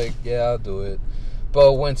 So it's like, yeah, I'll do it.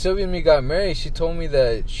 But when Sylvia and me got married, she told me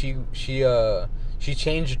that she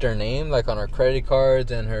changed her name, like on her credit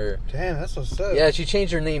cards and her. Damn, that's what's up. Yeah, she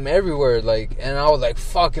changed her name everywhere. Like, and I was like,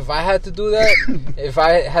 fuck, if I had to do that, if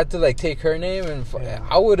I had to like take her name, and Yeah.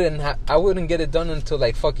 I wouldn't get it done until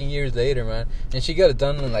like fucking years later, man. And she got it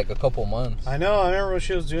done in like a couple months. I know. I remember when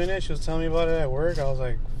she was doing it. She was telling me about it at work. I was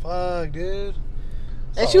like, "Fuck, dude."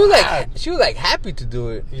 And So she was loud. like happy to do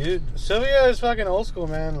it. Dude, Sylvia is fucking old school,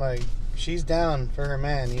 man. Like, she's down for her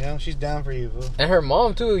man. You know, she's down for you, boo. And her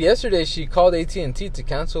mom too. Yesterday she called AT&T to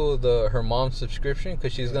cancel her mom's subscription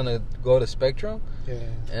because she's gonna go to Spectrum, Yeah.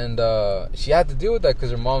 and she had to deal with that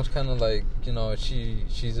because her mom's kind of like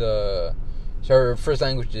she's her first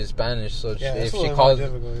language is Spanish, so Yeah, if it's a she little calls more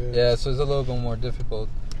difficult, yeah, so it's a little bit more difficult.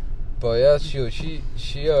 But yeah,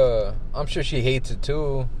 she I'm sure she hates it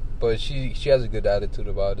too, but she has a good attitude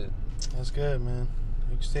about it. That's good, man.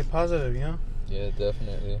 You can stay positive, you know. Yeah,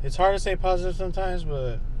 definitely. It's hard to stay positive sometimes,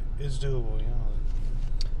 but it's doable, you know.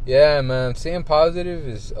 Yeah, man. Staying positive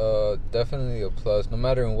is definitely a plus. No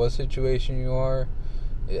matter in what situation you are,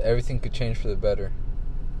 everything could change for the better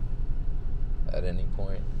at any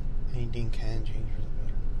point. Anything can change for the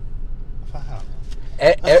better.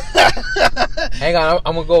 Hang on,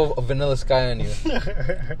 I'm gonna go Vanilla Sky on you.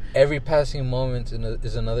 Every passing moment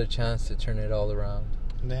is another chance to turn it all around.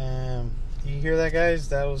 Damn. You hear that, guys?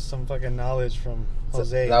 That was some fucking knowledge from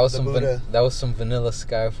Jose. That was the some Buddha. that was some Vanilla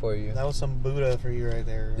Sky for you. That was some Buddha for you right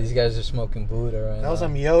there. These guys are smoking Buddha right now. That was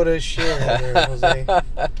some Yoda shit right there, Jose.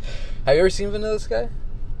 Have you ever seen Vanilla Sky?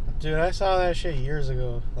 Dude, I saw that shit years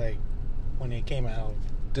ago, like when it came out.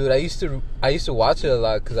 Dude, I used to watch it a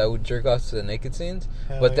lot because I would jerk off to the naked scenes.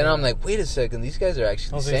 Hell But then yeah. I'm like, wait a second, these guys are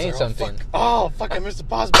actually Jose's saying like, something. Fuck, I missed the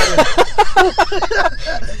pause button.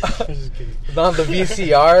 I'm just kidding. On the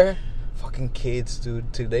VCR, fucking kids,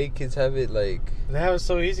 dude. Today, kids have it like. They have it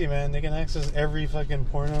so easy, man. They can access every fucking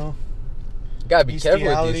porno, Gotta be careful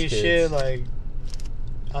with bestiality these kids. shit, like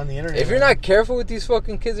on the internet. If you're man. not careful with these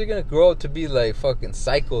fucking kids, they're gonna grow up to be like fucking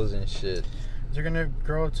psychos and shit. They're gonna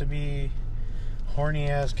grow up to be horny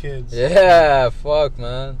ass kids. Yeah, fuck,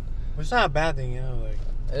 man. Which is not a bad thing, you know. Like,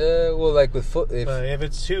 Well, like with foot. but if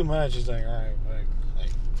it's too much, it's like, all right,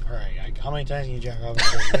 all right. Like, how many times can you jack off?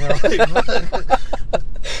 You know,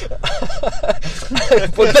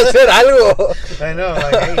 Ponte a hacer algo. I know,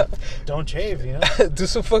 like, hey, don't shave, you know. Do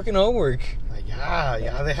some fucking homework. Like, yeah,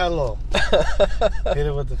 déjalo. Hit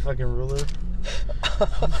it with the fucking ruler.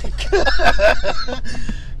 Oh my god.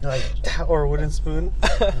 Like, or a wooden spoon.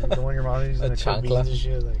 Like the one your mom uses in the cook beans and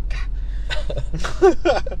shit. Like,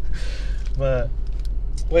 but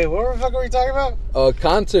wait, what the fuck are we talking about?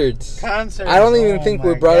 Concerts. Concerts. I don't even think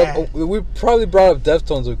we brought God. up. We probably brought up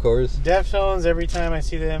Deftones, of course. Deftones. Every time I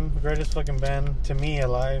see them, greatest fucking band to me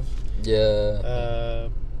alive. Yeah.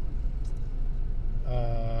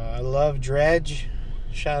 I love Dredge.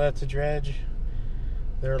 Shout out to Dredge.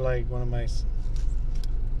 They're like one of my.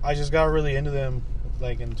 I just got really into them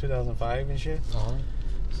like in 2005 and shit. Uh-huh.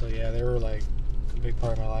 So yeah, they were like a big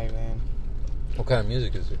part of my life, man. What kind of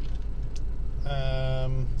music is it?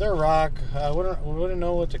 They're rock. I wouldn't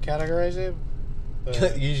know what to categorize it.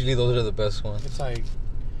 But Usually those are the best ones. it's like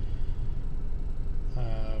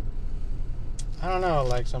I don't know,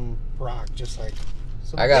 like some rock, just like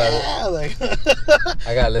some, I gotta- like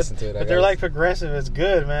I gotta listen to it. But they're like progressive. It's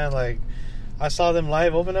good, man. Like I saw them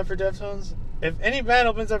live open up for Deftones. If any band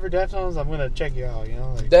opens up for Deftones, I'm gonna check you out. You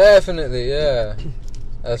know, like Definitely, yeah.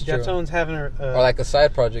 That's true. Deftones having Or like a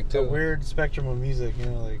side project a too. weird spectrum of music. You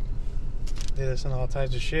know, like they listen to all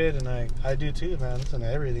types of shit, and I do too, man. I listen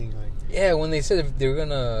to everything. Like Yeah, when they said they were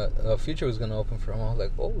gonna Future was gonna open for them, I was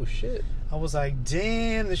like, oh shit. I was like,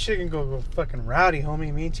 damn, this shit can go fucking rowdy,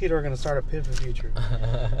 homie. Me and Tito are gonna start a pit for Future.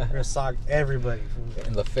 We're gonna sock everybody,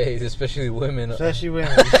 In the face, especially women. especially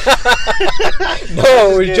women.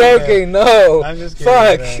 No, we're kidding, joking. man. No, I'm just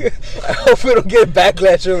kidding, fuck. I hope we don't get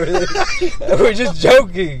backlash over this. We're just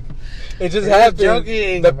joking. It just We're happened.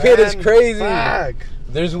 joking, The pit is man. crazy. Fuck.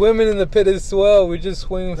 There's women in the pit as well. We just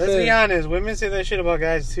swing Let's fit. be honest, women say that shit about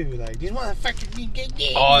guys too. Like these motherfuckers be gay.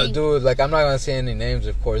 Oh, dude, like I'm not gonna say any names,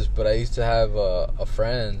 of course, but I used to have a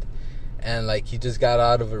friend, and like he just got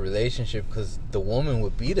out of a relationship because the woman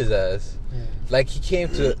would beat his ass. Yeah. Like he came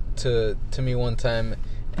to me one time,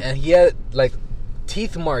 and he had like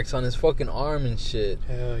teeth marks on his fucking arm and shit.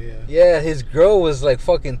 Hell yeah. Yeah, his girl was like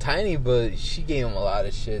fucking tiny, but she gave him a lot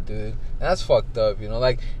of shit, dude. And that's fucked up, you know.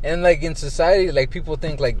 Like, and like in society, like people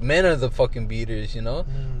think like men are the fucking beaters, you know.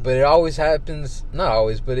 Mm. But it always happens, not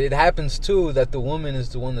always, but it happens too that the woman is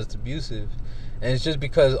the one that's abusive. And it's just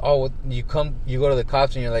because you go to the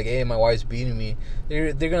cops and you're like, hey, my wife's beating me.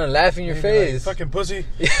 They're gonna laugh in your They'd be like, face. fucking pussy.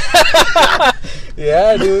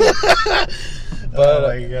 Yeah, dude. But Oh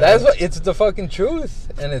my God. that's what it's the fucking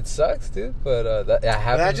truth, and it sucks, dude. But that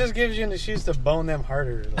happens. That just gives you an excuse to bone them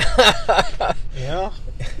harder. Like, you know?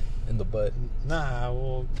 in the butt. Nah,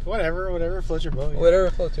 well, whatever floats your boat. Whatever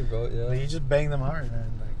floats your boat, But yeah. you just bang them hard,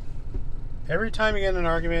 man. Like every time you get in an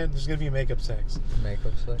argument, there's gonna be makeup sex.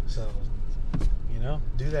 Makeup sex. So, you know,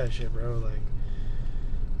 do that shit, bro. Like,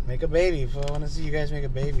 make a baby. If I want to see you guys make a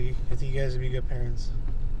baby, I think you guys would be good parents.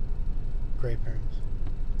 Great parents.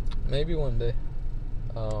 Maybe one day.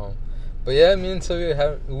 But yeah, me and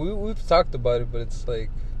Sylvia we've talked about it, but it's like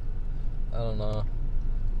I don't know.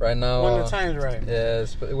 Right now, When the time's right. yeah,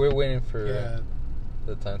 we're waiting for Yeah.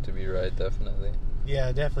 the time to be right. Definitely.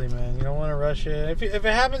 Yeah, definitely, man. You don't want to rush it. If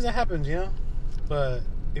it happens, it happens, you know. But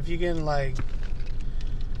if you can like,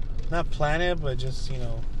 not plan it, but just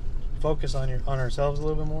focus on ourselves a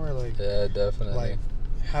little bit more. Like, Yeah, definitely. like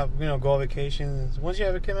have go on vacations. Once you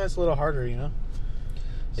have a kid, man, it's a little harder, you know.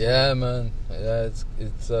 Yeah, man. Yeah, it's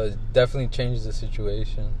definitely changes the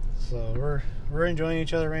situation. So we're enjoying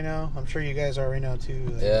each other right now. I'm sure you guys are right now too.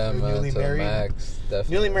 Like, Yeah, you're man. newly To the married. max,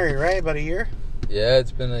 definitely. Newly married, right? About a year. Yeah,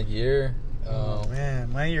 it's been a year. Oh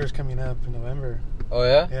man, my year's coming up in November. Oh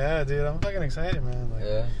yeah. Yeah, dude, I'm fucking excited, man. Like,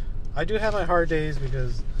 Yeah. I do have my hard days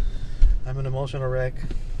because I'm an emotional wreck.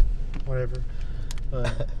 Whatever.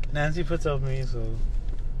 But Nancy puts up with me, so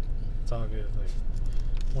it's all good.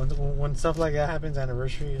 Like when stuff like that happens,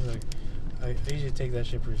 anniversaries, like I usually take that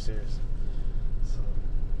shit pretty serious. So,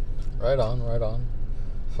 Right on.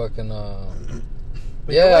 Fucking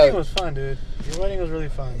but Yeah. your wedding was fun, dude. Your wedding was really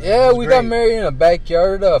fun. man. Yeah, It was we got great. married in a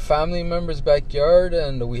backyard, a family member's backyard,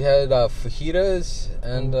 and we had fajitas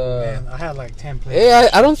and Ooh, man, I had like 10 plates. hey,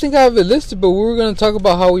 I don't think I have it listed, but we were gonna talk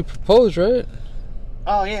about how we proposed, right?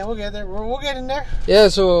 Oh yeah, we'll get there. We'll get in there. Yeah.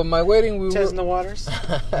 So my wedding, we Testing were the waters,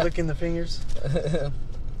 licking the fingers.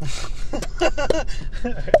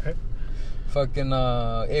 fucking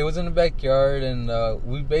it was in the backyard, and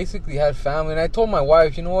we basically had family. And I told my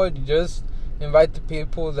wife, you know what, you just invite the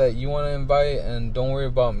people that you want to invite, and don't worry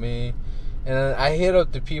about me. And I hit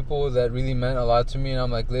up the people that really meant a lot to me, and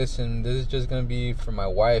I'm like, listen, this is just gonna be for my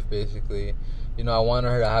wife, basically. You know, I want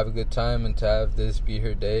her to have a good time and to have this be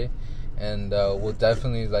her day. And we'll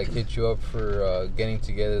definitely like hit you up for getting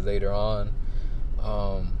together later on,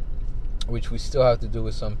 which we still have to do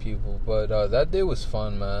with some people. But that day was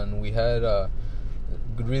fun, man. We had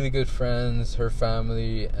really good friends, her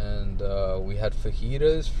family, and we had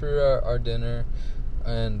fajitas for our dinner.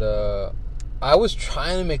 And I was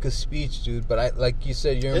trying to make a speech, dude, but I, like you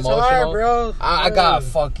said, you're It's emotional. hard, bro. I got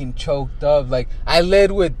fucking choked up. Like, I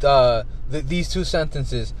led with these two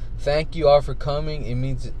sentences. Thank you all for coming. It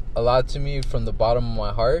means a lot to me from the bottom of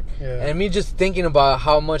my heart. Yeah. And me just thinking about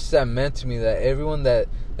how much that meant to me, that everyone that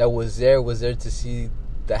was there to see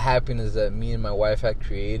the happiness that me and my wife had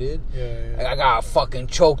created. Yeah. I got fucking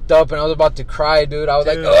choked up and I was about to cry, dude. I was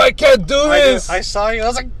Dude, like, oh, I can't do this. I saw you. I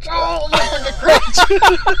was like, oh, I'm fucking cringe.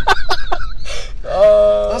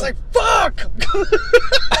 I was like, fuck.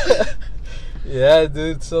 Yeah,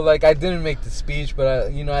 dude. So, like, I didn't make the speech, but,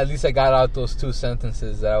 at least I got out those two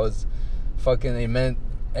sentences that I was fucking, it meant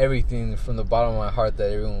everything from the bottom of my heart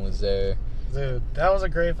that everyone was there. Dude, that was a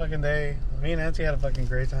great fucking day. Me and Nancy had a fucking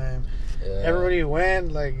great time. Yeah. Everybody who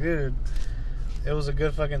went, like, dude, it was a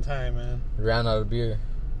good fucking time, man. Ran out of beer.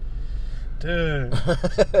 Dude,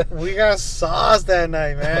 we got sauce that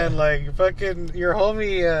night, man. Like, fucking, your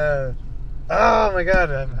homie, oh my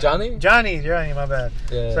god. Johnny, my bad.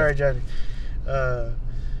 Yeah. Sorry, Johnny.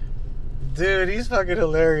 Dude, he's fucking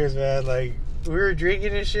hilarious, man. Like, we were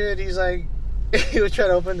drinking and shit. He's like, he was trying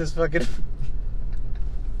to open this fucking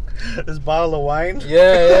this bottle of wine.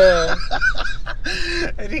 Yeah.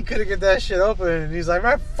 And he couldn't get that shit open. And he's like,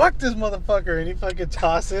 man, fuck this motherfucker. And he fucking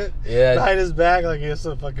tossed it behind his back like against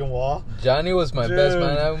the fucking wall. Johnny was my best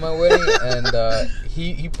man at my wedding, and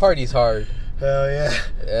he parties hard. Hell yeah.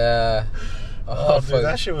 Yeah. Oh, dude,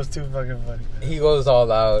 that shit was too fucking funny, man. He goes all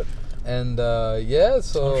out. And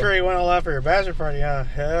so I'm sure he went all out for your bachelor party, huh?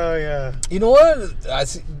 Hell yeah. You know what?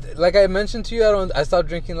 Like I mentioned to you, I stopped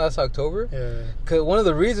drinking last October. Yeah. Cause one of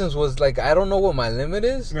the reasons was like I don't know what my limit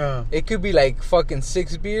is. No. It could be like fucking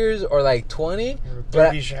 6 beers or like 20. Or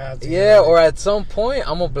 30 shots. Yeah, or at some point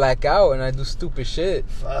I'm gonna black out and I do stupid shit.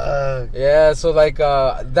 Fuck. Yeah, so like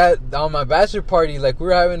that on my bachelor party, like we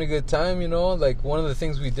were having a good time, you know. Like one of the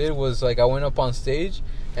things we did was like I went up on stage.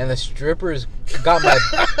 And the strippers got my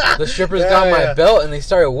my belt and they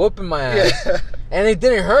started whooping my ass. Yeah. And it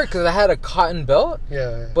didn't hurt because I had a cotton belt.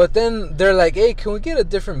 Yeah. But then they're like, hey, can we get a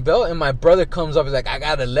different belt? And my brother comes up, he's like, I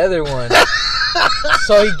got a leather one.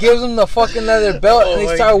 So he gives him the fucking leather belt and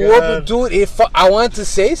they start whooping. Dude, I wanted to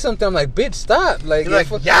say something. I'm like, bitch, stop. Like, you're like,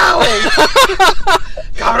 yeah.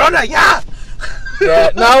 Cabrona, yeah.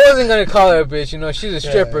 Yeah, no, I wasn't going to call her a bitch. You know, she's a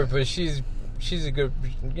stripper, but she's a good,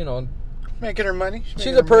 you know. Making her money.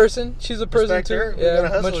 She's a person. She's a person respect too. Her. Yeah,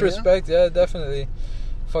 hustle, much respect. Yeah, definitely.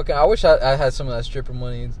 Fucking, I wish I had some of that stripper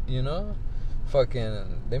money. You know,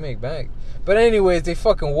 fucking, they make bank. But anyways, they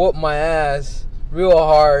fucking whooped my ass real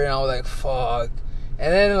hard, and I was like, fuck.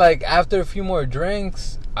 And then like after a few more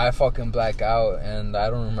drinks, I fucking black out, and I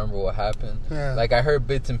don't remember what happened. Yeah. Like I heard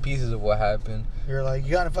bits and pieces of what happened. You're like,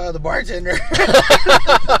 you gotta fire the bartender.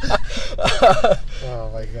 Oh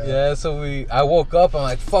my god. Yeah, so I woke up, I'm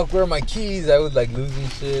like, fuck, where are my keys? I was like losing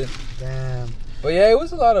shit. Damn. But yeah, it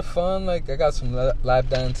was a lot of fun. Like I got some lap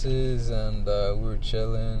dances and we were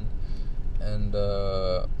chilling, and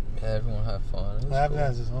everyone had fun. Lap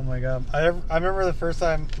dances, oh my god. I remember the first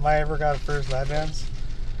time I ever got a first lap dance.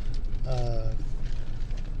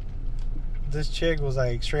 This chick was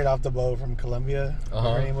like straight off the boat from Colombia.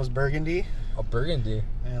 Uh-huh. Her name was Burgundy. Oh, Burgundy.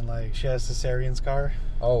 And like she has a cesarean scar.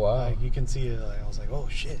 Oh wow. Like you can see it. Like I was like, oh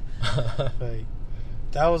shit. Like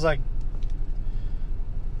that was like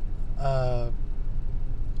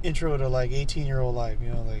intro to like 18-year-old life. You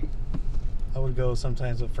know, like I would go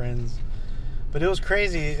sometimes with friends, but it was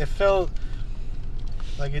crazy. It felt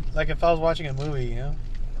like if I was watching a movie. You know,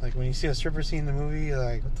 like when you see a stripper scene in the movie, you're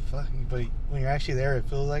like, what the fuck? But when you're actually there, it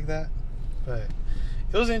feels like that. But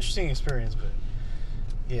it was an interesting experience. But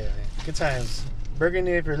yeah, man, good times.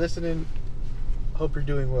 Burgundy, if you're listening, hope you're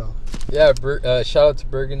doing well. Yeah, shout out to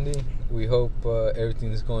Burgundy. We hope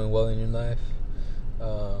everything is going well in your life.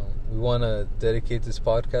 We want to dedicate this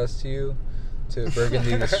podcast to you, to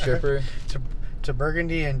Burgundy the stripper. To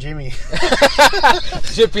Burgundy and Jimmy.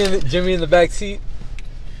 Jimmy in the back seat.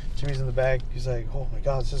 Jimmy's in the back. He's like, oh my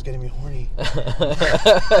god, this is getting me horny.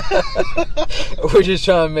 We're just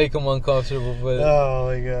trying to make him uncomfortable, but oh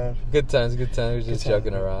my god. Good times. We're just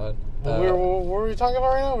joking around. What were we talking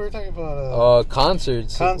about right now? We were talking about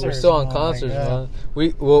concerts. Concerts. We're still on Oh, concerts, my God.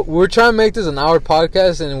 man. We're trying to make this an hour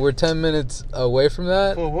podcast, and we're 10 minutes away from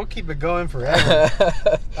that. Well, we'll keep it going forever.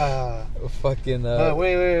 Fucking.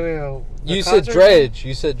 Wait. You said Dredge.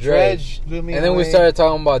 You said Dredge. blew me And then we away. started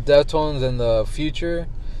talking about Deftones and the future.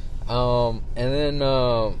 And then,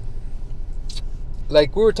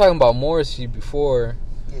 like, we were talking about Morrissey before.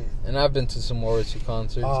 Yeah. And I've been to some Morrissey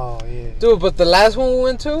concerts. Oh, yeah. Dude, but the last one we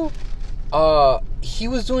went to, he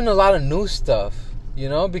was doing a lot of new stuff, you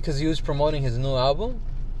know, because he was promoting his new album.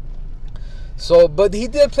 So, but he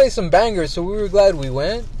did play some bangers, so we were glad we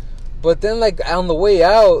went. But then, like, on the way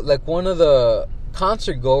out, like, one of the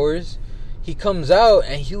concert goers, he comes out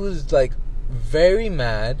and he was, like, very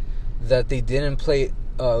mad that they didn't play,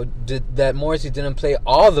 that Morrissey didn't play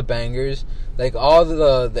all the bangers, like, all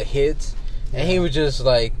the hits. And he was just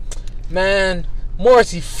like, man,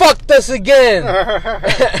 Morrissey fucked us again.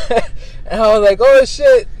 And I was like, oh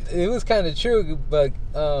shit. It was kind of true, but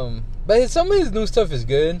some of his new stuff is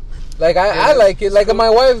good. Like I like it. Like cool. my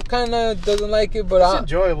wife kind of doesn't like it, but It's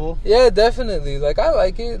enjoyable. yeah, definitely. Like I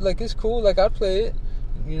like it. Like it's cool. Like I play it.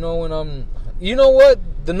 You know when I'm. You know what?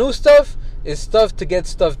 The new stuff is stuff to get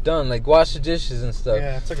stuff done, like wash the dishes and stuff.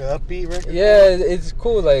 Yeah, it's like an upbeat record. Yeah, it's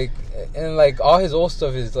cool. Like and like all his old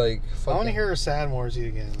stuff is like. I want to hear sad Morrissey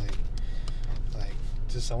again. Like,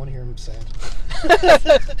 just I want to hear him sad.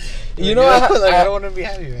 You know, I don't want to be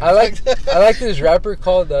happy. Man. I like this rapper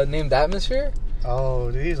called named Atmosphere. Oh,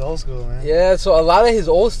 dude, he's old school, man. Yeah, so a lot of his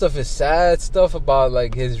old stuff is sad stuff about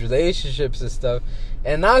like his relationships and stuff.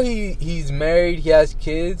 And now he's married, he has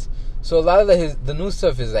kids. So a lot of the new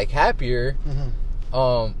stuff is like happier. Mm-hmm.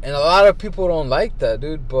 And a lot of people don't like that,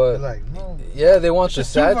 dude. But They're like, no. yeah, they want the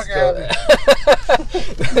Just sad stuff.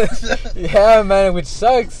 Yeah, man, which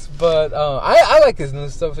sucks. But I like his new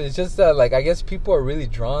stuff. It's just that like I guess people are really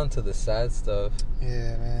drawn to the sad stuff.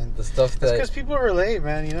 Yeah, man. The stuff That's that because people relate,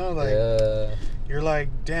 man. You know, like yeah. you're like,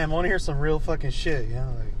 damn, I want to hear some real fucking shit. You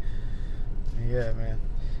know, like yeah, man.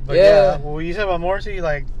 But Yeah. well, you said about Morrissey,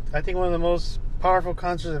 like I think one of the most powerful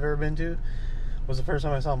concerts I've ever been to was the first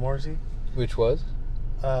time I saw Morrissey. Which was?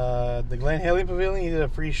 The Glen Haley Pavilion. He did a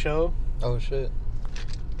free show, Oh shit.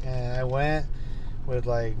 and I went with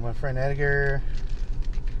like my friend Edgar,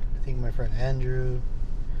 I think my friend Andrew,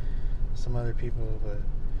 some other people, but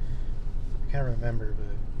I can't remember.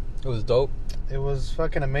 But It was dope. it was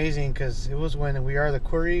fucking amazing because it was when We Are the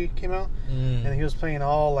Quarry came out, and he was playing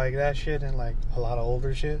all like that shit and like a lot of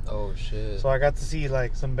older shit. Oh shit. So I got to see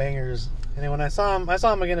like some bangers, and then when I saw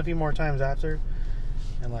him again a few more times after,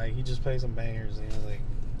 and like he just played some bangers, you know, like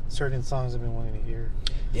certain songs I've been wanting to hear.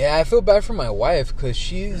 Yeah, I feel bad for my wife because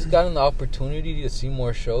she's gotten the opportunity to see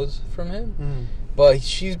more shows from him, but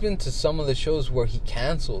she's been to some of the shows where he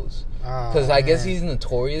cancels because I guess he's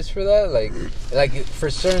notorious for that. Like for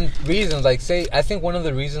certain reasons. Like say, I think one of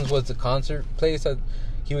the reasons was the concert place that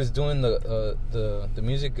he was doing the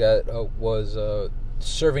music at was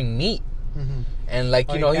serving meat. Mm-hmm. And like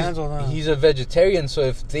Oh, you he know, canceled, huh? he's a vegetarian, so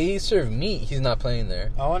if they serve meat, he's not playing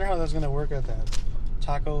there. I wonder how that's gonna work at that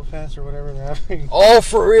Taco Fest or whatever they're having. Oh,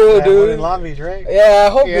 for real, That one dude. in Long Beach, right? Yeah, I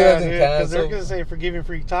hope he Yeah, doesn't dude, because they're cancel. gonna say forgiving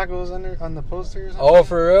free tacos on the poster or something. Oh,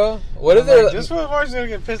 for real? What if I'm they're like, just for Morrissey's gonna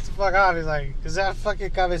get pissed the fuck off. He's like, is that fucking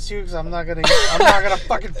cabezudo? Because I'm not gonna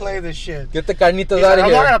fucking play this shit. get the carnitas He's out like, of I'm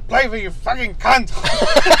here? not gonna play for you, fucking cunt.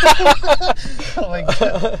 I'm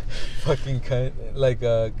like, Fucking cunt. Like,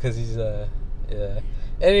 cause he's yeah.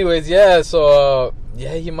 Anyways, yeah. So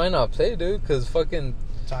yeah, he might not play, dude, cause fucking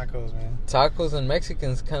tacos, man. tacos and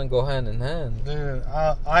Mexicans kind of go hand in hand. Dude,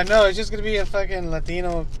 I know it's just gonna be a fucking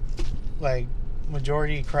Latino, like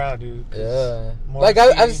majority crowd, dude. 'Cause Yeah. Morrissey-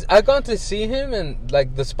 Like I've gone to see him, and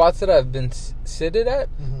like the spots that I've been seated at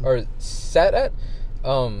Mhm. or sat at,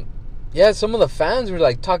 yeah, some of the fans were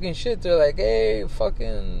like talking shit. They're like, "Hey,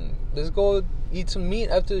 fucking, let's go eat some meat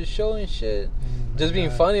after the show and shit." Just being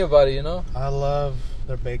God. funny about it, you know. I love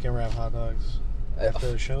their bacon wrap hot dogs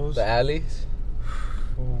after the shows. The alleys.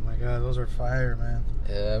 Oh my god, those are fire, man.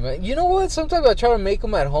 Yeah, man. You know what? Sometimes I try to make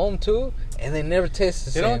them at home too, and they never taste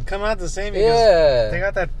the They same. don't come out the same because Yeah. they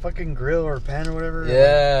got that fucking grill or pan or whatever.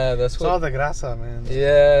 Yeah, that's It's all what. the grasa, man.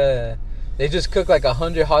 Yeah, they just cook like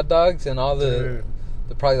 100 hot dogs and all Dude.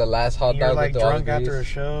 probably the last hot And you're dog like with all drunk the after a grease.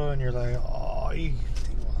 show and you're like, oh, you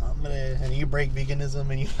and you break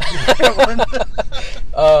veganism and you.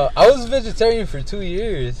 I was vegetarian for 2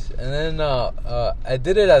 years, and then I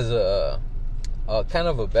did it as a kind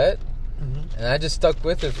of a bet, Mhm. and I just stuck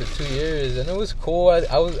with it for 2 years, and it was cool.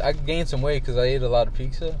 I gained some weight because I ate a lot of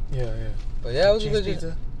pizza. Yeah, yeah. But yeah, it was Cheese a good.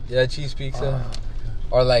 pizza? Yeah, cheese pizza,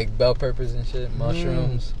 Oh, or like bell peppers and shit,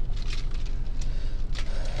 mushrooms.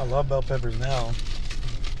 I love bell peppers now.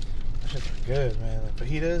 That shit's good, man. Like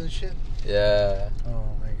fajitas and shit. Yeah. Oh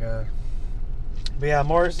my god. But yeah,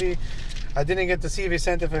 Morrissey, I didn't get to see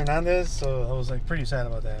Vicente Fernandez, so I was like pretty sad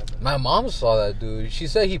about that. But My mom saw that dude. She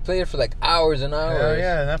said he played for like hours and hours. hell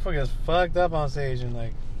yeah, and that fucker gets fucked up on stage, and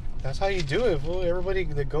like that's how you do it, fool. Everybody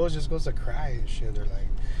that goes just goes to cry and shit. They're like,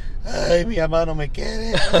 "Ay, mi hermano me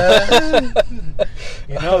quiere."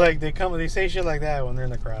 You know, like they say shit like that when they're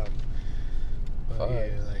in the crowd. But Fuck. yeah,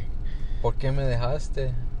 like, ¿Por qué me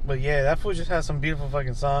dejaste? but yeah, that fool just has some beautiful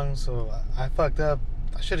fucking songs. So I fucked up.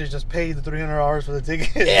 I should have just paid the $300 for the ticket.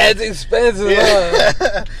 Yeah, it's expensive. Yeah.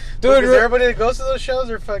 Huh? Dude, Dude, everybody that goes to those shows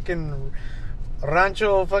are fucking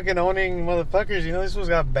rancho fucking owning motherfuckers. You know, this one's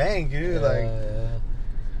got banged, dude. Like, yeah.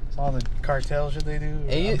 it's all the cartel shit they do.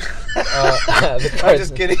 And you, I'm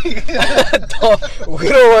just kidding. We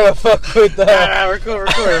don't want to fuck with that. Nah, we're cool.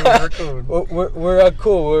 We're cool. We're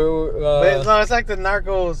cool. But no, it's like the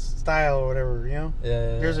Narcos style or whatever, you know?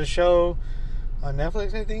 Yeah. There's a show on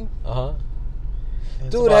Netflix, I think. Uh-huh. And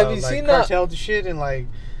it's Dude, about, have you like, seen that? cartel shit and like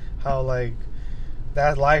how like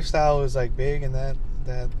that lifestyle is like big in that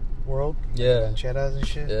world? Yeah. Rancheras and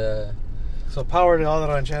shit. Yeah. So power to all the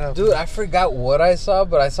rancheras. Dude, I forgot what I saw,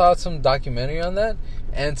 but I saw some documentary on that.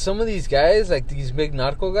 And some of these guys, like these big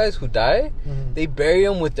narco guys who die, Mhm. they bury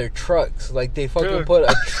them with their trucks. Like they fucking Dude. put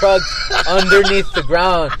a truck underneath the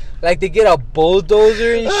ground. Like they get a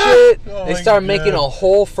bulldozer and shit. Oh They my start making God. a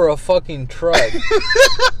hole for a fucking truck.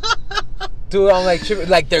 Dude, I'm like, tripping.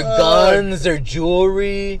 Like their guns, their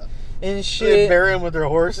jewelry, and They shit. bury them with their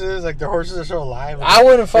horses. Like their horses are so alive. I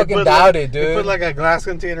wouldn't They fucking put, doubt like, it, They dude. put like a glass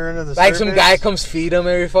container under the Like surface. some guy comes feed them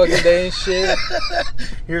every fucking day and shit.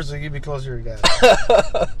 Here's so you be closer to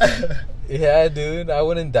that. Yeah, dude, I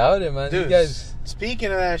wouldn't doubt it, man. Dude, These guys.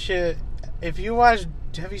 speaking of that shit, if you watch,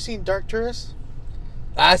 have you seen Dark Tourist?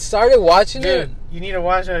 I started watching it. Dude, you need to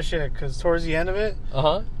watch that shit because towards the end of it, Uh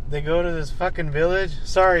huh. they go to this fucking village.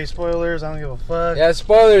 Sorry, spoilers. I don't give a fuck. Yeah,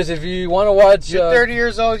 spoilers. If you want to watch, You're 30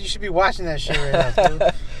 years old. You should be watching that shit right now,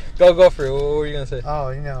 dude. go for it. What were you gonna say? Oh,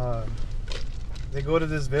 you know, they go to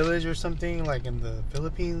this village or something, like in the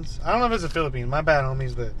Philippines. I don't know if it's the Philippines. My bad,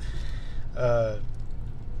 homies, but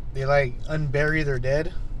they like unbury their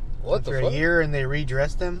dead What after the fuck? a year, and they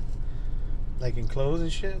redress them, like in clothes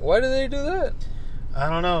and shit. Why do they do that? I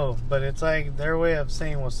don't know, but it's like their way of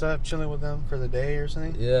saying what's up, chilling with them for the day or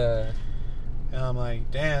something. Yeah. And I'm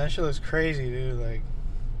like, damn, that shit looks crazy, dude. Like,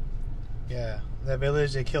 yeah, that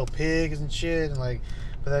village, they kill pigs and shit, and like,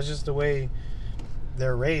 but that's just the way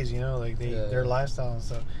they're raised, you know, like their lifestyle and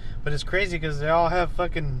stuff. But it's crazy because they all have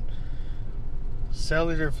fucking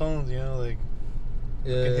cellular phones, you know, like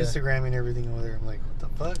Yeah. fucking Instagram and everything over there. I'm like, what the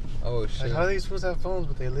fuck? Oh shit. Like, how are they supposed to have phones,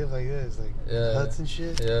 but they live like this, like Yeah. huts and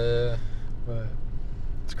shit? Yeah. But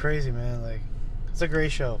it's crazy, man. Like, it's a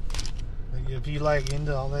great show. Like, if you like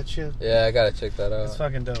into all that shit, Yeah, I gotta check that it's out.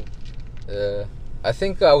 fucking dope. Yeah. I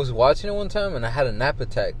think I was watching it one time and I had a nap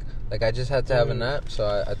attack. Like I just had to have a Dude. nap, so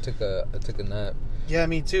I took a nap. Yeah,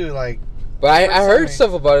 me too. Like, But I What's heard that?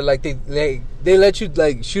 stuff about it. Like they let you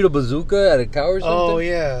like shoot a bazooka at a cow or something. oh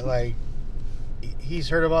yeah, like he's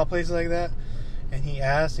heard about places like that, and he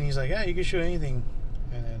asked, and he's like, yeah, you can shoot anything.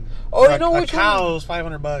 And then, Oh, for you know a which cow one? was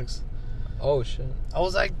 $500. Oh shit. I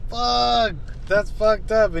was like, fuck, that's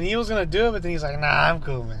fucked up. And he was gonna do it, but then he's like, nah, I'm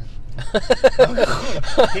cool, man.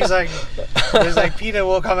 He's like, Peter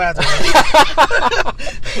will come after me.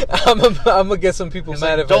 I'm gonna get some people He's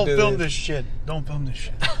mad like, if don't I do film this shit. Don't film this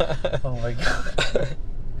shit. Oh my god.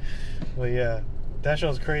 But yeah, that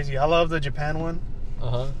show's crazy. I love the Japan one.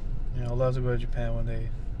 Uh-huh. You know, I love to go to Japan one day.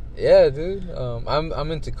 Yeah, dude.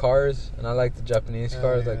 I'm into cars and I like the Japanese Oh,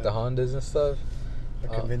 cars, yeah. like the Hondas and stuff.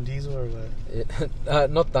 Like a Vin Diesel or what? Yeah,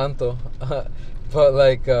 no tanto. But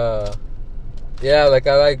like yeah, like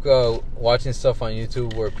I like watching stuff on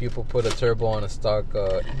YouTube where people put a turbo on a stock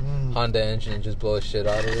Honda engine and just blow the shit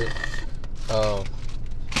out of it.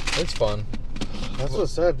 It's fun. That's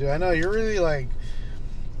what's up, dude. I know you're really like.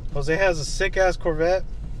 Jose has a sick ass Corvette,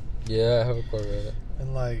 Yeah, I have a Corvette.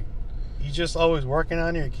 and like, you just always working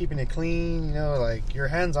on it, you're keeping it clean. You know, like you're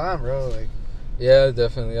hands on, bro. Like, Yeah,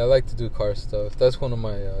 definitely. I like to do car stuff. That's one of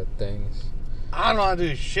my things. I don't know how to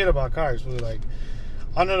do shit about cars, but like,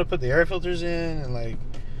 I know to put the air filters in and like,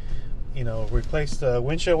 you know, replace the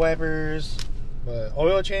windshield wipers. But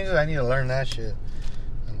oil changes, I need to learn that shit.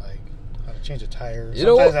 And like, how to change a tire. You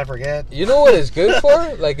know Sometimes what- I forget. You know what it's good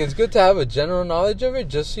for? Like, it's good to have a general knowledge of it,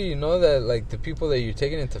 just so you know that, like, the people that you're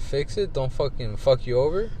taking in to fix it don't fucking fuck you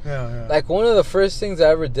over. Yeah. Like, one of the first things I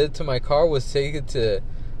ever did to my car was take it to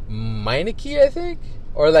Meineke, I think?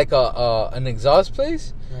 Or, like, an exhaust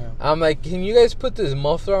place. Yeah. I'm like, can you guys put this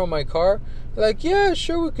muffler on my car? Like, yeah,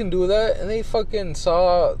 sure, we can do that. And they fucking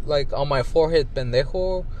saw, like, on my forehead,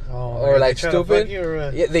 pendejo, or, like, stupid.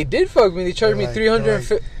 Yeah, they did fuck me. They charged me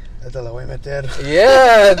 350.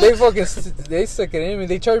 Yeah, they fucking, they stuck it in me.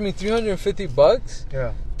 They charged me $350.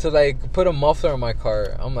 Yeah. To, like, put a muffler on my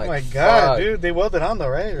car. I'm like, oh my God, fuck. dude. They welded on, though,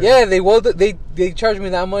 right? Or? Yeah, they charged me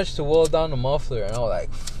that much to weld down the muffler. And I was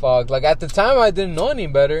like, fuck. Like, at the time, I didn't know any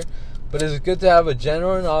better. But it's good to have a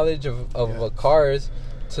general knowledge of cars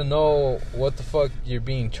to know what the fuck you're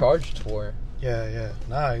being charged for. Yeah.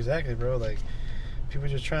 Nah, exactly, bro. Like, people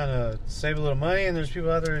just trying to save a little money, and there's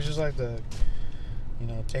people out there who just like to,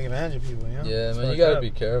 take advantage of people, Yeah, man, you gotta be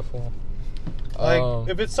careful. Like,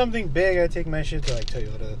 if it's something big, I take my shit to, like,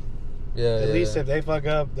 Toyota. Yeah, At least if they fuck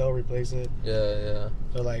up, they'll replace it. Yeah.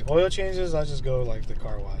 But, like, oil changes, I'll just go, like, the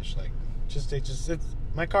car wash. Like,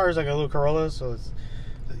 my car is like a little Corolla, so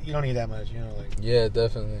you don't need that much, like. Yeah,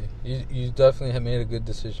 definitely. You definitely have made a good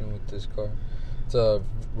decision with this car. It's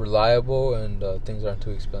reliable, and things aren't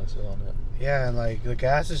too expensive on it. Yeah, and, like, the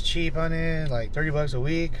gas is cheap on it, like $30 a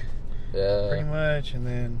week. Yeah. Pretty much, and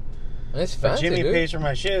then it's fancy, Jimmy dude. pays for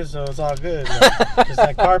my shit, so it's all good. Like, just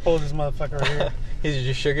that car pulls this motherfucker right here. He's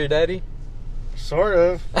your sugar daddy? Sort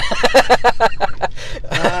of.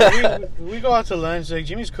 We go out to lunch. Like,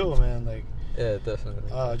 Jimmy's cool, man. Like, yeah,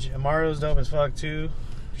 definitely. Mario's dope as fuck too.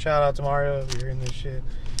 Shout out to Mario if you're hearing this shit.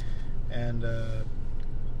 And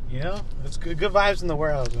it's good vibes in the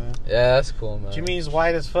warehouse, man. Yeah, that's cool, man. Jimmy's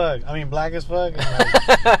white as fuck. I mean, black as fuck.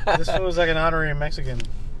 And, like, this feels like an honorary Mexican.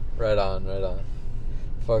 Right on.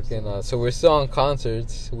 Fucking, so we're still on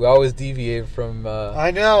concerts. We always deviate from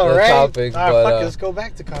I know, the right? topic, but fuck it, let's go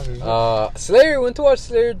back to concerts. Slayer, went to watch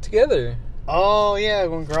Slayer together. Oh yeah,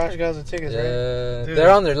 when Garage got the tickets, right? Yeah, Dude.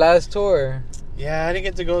 they're on their last tour. Yeah, I didn't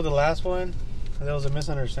get to go to the last one. There was a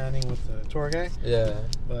misunderstanding with the tour guy. Yeah,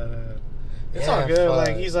 but it's Yeah, all good. fuck.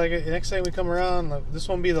 Like, he's like, next time we come around, like, this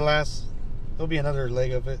won't be the last. There'll be another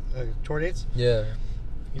leg of it, tour dates. yeah.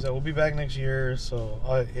 He's like, we'll be back next year, so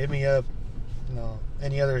hit me up.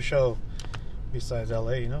 Any other show besides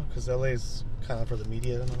LA, because LA is kind of for the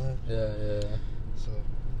media and all that. Yeah. So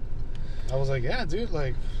I was like, yeah, dude,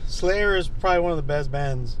 like, Slayer is probably one of the best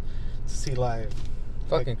bands to see live.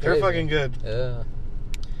 Fucking Like, crazy. they're fucking good. Yeah.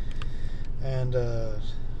 And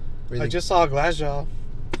Really? I just saw Glassjaw.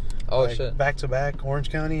 Oh, like, shit. Back to back, Orange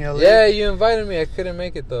County, LA. Yeah, you invited me. I couldn't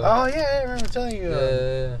make it, though. Oh yeah, I remember telling you.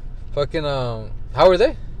 Yeah. Fucking, how were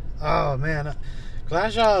they? Oh man,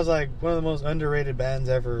 Glassjaw is like one of the most underrated bands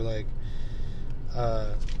ever. Like,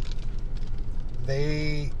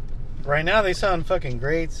 right now they sound fucking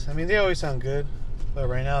great. I mean, they always sound good, but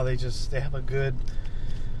right now they have a good,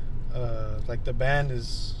 like, the band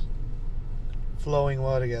is flowing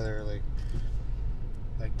well together. Like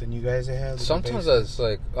the new guys they have. Sometimes that's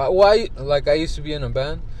like, I used to be in a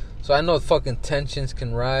band, so I know fucking tensions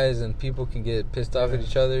can rise and people can get pissed off at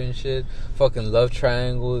each other and shit. Fucking love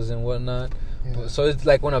triangles and whatnot. Yeah. So it's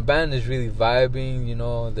like when a band is really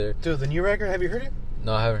vibing, they're. Dude, the new record, have you heard it?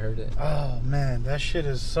 No, I haven't heard it. Oh man, that shit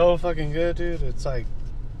is so fucking good, dude. It's like,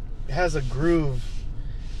 it has a groove,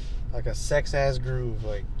 like a sex ass groove.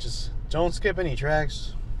 Like, just don't skip any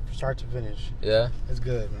tracks, from start to finish. Yeah, It's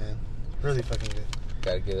good, man. Really fucking good.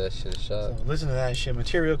 gotta give that shit a shot. So listen to that shit.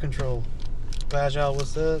 Material Control. Glassjaw,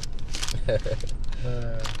 what's up?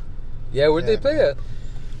 Yeah, where'd they yeah, play man. at?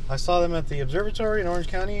 I saw them at the Observatory in Orange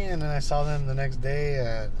County, and then I saw them the next day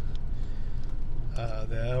at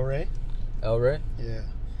the El Rey. El Rey? Yeah.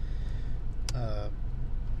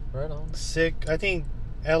 Right on. Sick. I think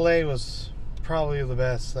LA was probably the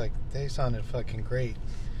best. Like, they sounded fucking great.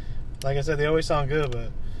 Like I said, they always sound good,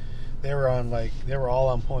 but they were all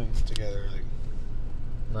on point together. Like,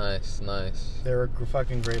 Nice. they were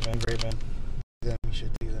fucking great band. Them, you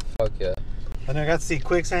should see them. Fuck yeah. And I got to see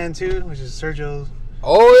Quicksand too, which is Sergio's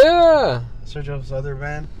other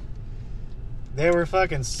band. They were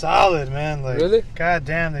fucking solid, man. Like, Really? God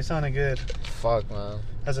damn, they sounded good. Fuck, man.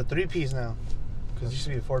 As a 3-piece now, because it used to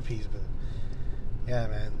be a 4-piece. But yeah,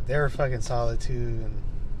 man, they were fucking solid too. And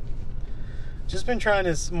just been trying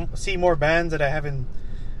to see more bands that I haven't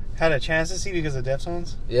had a chance to see because of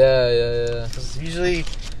Deftones. Yeah. Because usually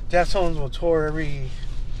Deftones will tour every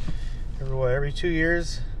 2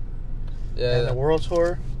 years. Yeah. And the world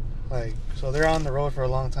tour, like, so they're on the road for a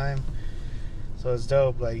long time. So it's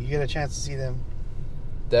dope. Like, you get a chance to see them.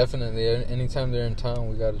 Definitely. Anytime they're in town,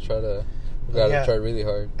 we gotta try really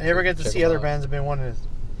hard. I never get to check see them other out. bands I've been wanting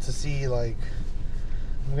to see. Like,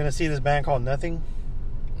 I'm gonna see this band called Nothing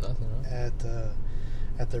Nothing, right?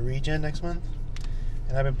 at the Regen next month,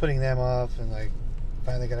 and I've been putting them off, and like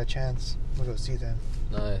finally got a chance. We'll go see them.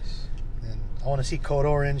 Nice. And I want to see Code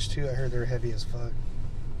Orange too. I heard they're heavy as fuck.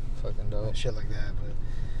 Fucking dope. Shit like that. But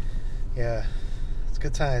yeah, it's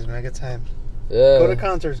good times, man. Good times. Yeah. Go to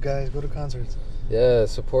concerts, guys. Go to concerts. Yeah,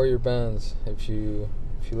 support your bands. If you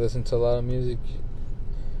listen to a lot of music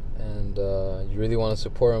and you really want to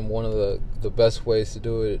support them, one of the best ways to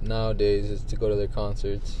do it nowadays is to go to their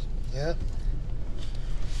concerts. Yeah.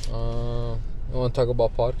 You want to talk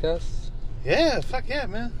about podcasts? Yeah, fuck yeah,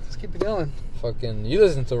 man. Let's keep it going. Fucking, you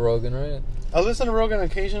listen to Rogan, right? I listen to Rogan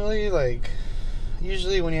occasionally, like,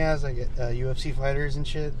 usually when he has, like, UFC fighters and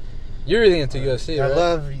shit. You're really into UFC, I right?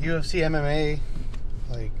 love UFC, MMA,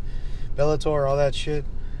 like, Bellator, all that shit.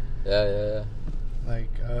 Yeah. Like,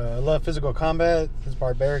 I love physical combat. It's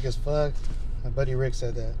barbaric as fuck. My buddy Rick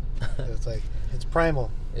said that. It's like, it's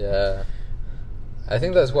primal. Yeah. I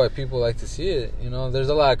think that's why people like to see it. You know, there's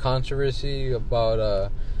a lot of controversy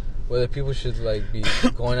about whether people should like be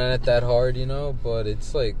going at it that hard, you know, but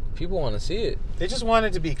it's like people want to see it. They just want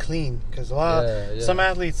it to be clean because some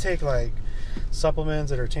athletes take like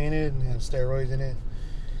supplements that are tainted and have steroids in it,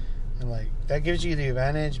 and like that gives you the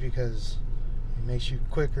advantage because it makes you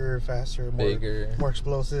quicker, faster, bigger, more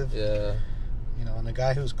explosive. Yeah, you know, and the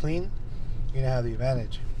guy who's clean, you're gonna have the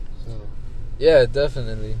advantage. So yeah,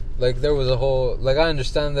 definitely. Like there was a whole I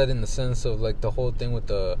understand that in the sense of like the whole thing with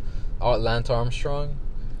the Lance Armstrong.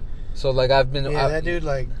 So like I've been that dude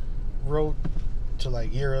like wrote to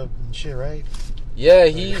like Europe and shit, right? Yeah,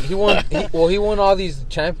 he won. He won all these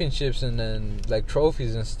championships and like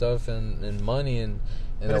trophies and stuff and money and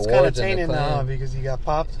but awards. It's kind of tainted now because he got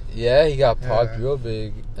popped. Yeah, he got popped real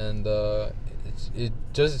big, and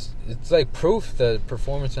it's like proof that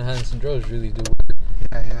performance enhancing drugs really do work.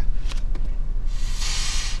 Yeah.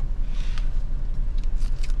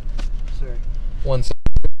 Sorry. 1 second.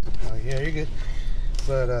 Oh yeah, you're good.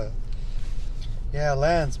 But yeah,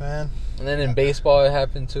 Lance, man. And then in baseball, it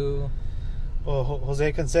happened too. Well,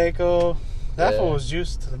 Jose Canseco, that fool was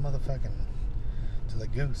juiced to the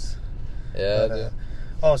goose. Yeah.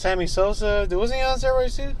 But, Sammy Sosa, wasn't he on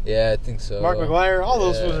steroids too? Yeah, I think so. Mark McGwire, all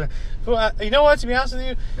those fools. You know what? To be honest with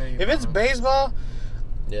you, if it's baseball,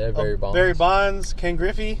 Barry Bonds. Barry Bonds, Ken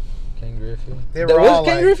Griffey. They were all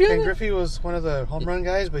Ken like, Griffey Ken Griffey was one of the home run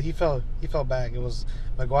guys, but he fell back. It was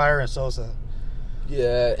McGwire and Sosa.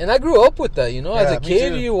 Yeah, and I grew up with that, you know. As a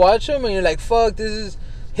kid, you watch them and you're like, fuck, this is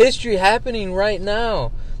history happening right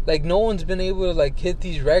now. Like, no one's been able to, like, hit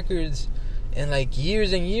these records in, like,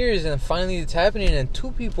 years and years, and finally it's happening, and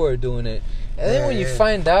 2 people are doing it. And then when you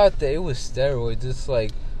find out that it was steroids, it's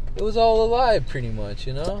like, it was all a lie, pretty much,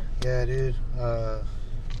 you know? Yeah, dude.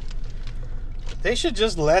 They should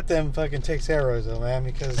just let them fucking take steroids, though, man,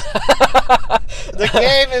 because the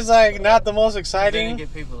game is, like, not the most exciting. You're gonna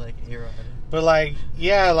get people like A-Rod. But, like,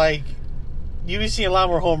 yeah, like, you be seeing a lot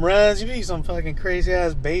more home runs. You be some fucking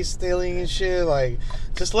crazy-ass base stealing and shit. Like,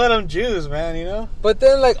 just let them juice, man, you know? But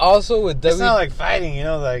then, like, also with it's not like fighting, you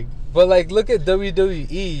know, like... But, like, look at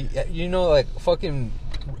WWE. You know, like, fucking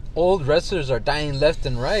old wrestlers are dying left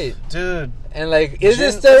and right. Dude. And, like, is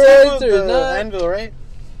it steroids or not? Anvil, right?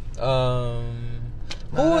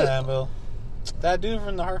 Who was Anvil? That dude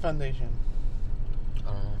from the Heart Foundation.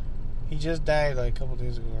 I don't know. He just died, like, a couple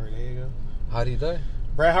days ago or a day ago. How'd he die?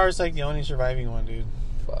 Bret Hart's like the only surviving one, dude.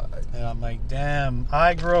 Fuck. And I'm like, damn.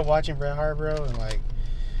 I grew up watching Bret Hart, bro, and like,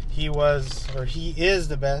 he is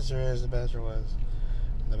the best there is, the best there was,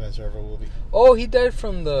 the best there ever will be. Oh, he died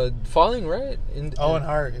from the falling, right? Owen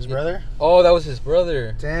Hart, his brother. Oh, that was his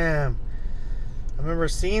brother. Damn. I remember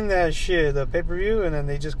seeing that shit, the pay-per-view, and then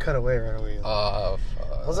they just cut away right away. Oh,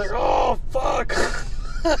 fuck. I was like, oh, fuck.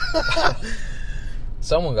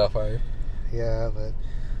 Someone got fired. Yeah, but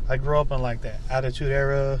I grew up in like the Attitude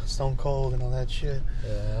Era, Stone Cold, and all that shit.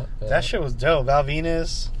 Yeah. That shit was dope. Val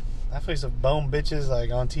Venus, that place of bone bitches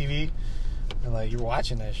like on TV, and like you're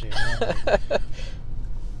watching that shit. You know? Like,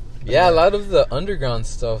 yeah, a lot of the underground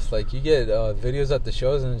stuff, like you get videos at the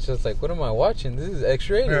shows, and it's just like, what am I watching? This is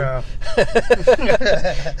X-rated. Yeah.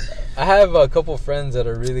 I have a couple friends that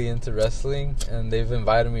are really into wrestling, and they've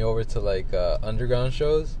invited me over to like underground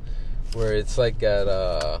shows, where it's like at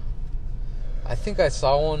I think I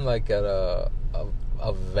saw one like at a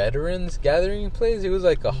veterans gathering place. It was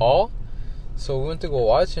like a hall, so we went to go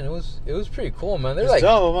watch, and it was pretty cool, man. They're like,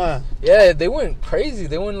 dope, man. Yeah, they went crazy.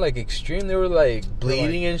 They went like extreme. They were like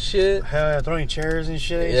bleeding and shit. Hell yeah, throwing chairs and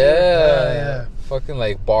shit. Yeah. Fucking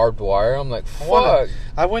like barbed wire. I'm like, fuck.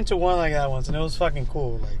 I went to one like that once, and it was fucking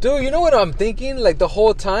cool. Like, dude, you know what I'm thinking? Like the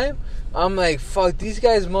whole time, I'm like, fuck, these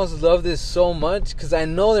guys must love this so much, because I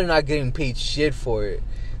know they're not getting paid shit for it.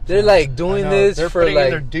 They're like doing this they're for putting like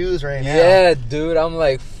in their dues right now. Yeah, dude. I'm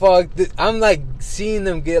like, fuck. I'm like seeing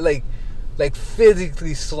them get like like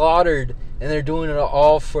physically slaughtered, and they're doing it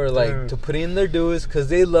all for like Dude. to put in their dues because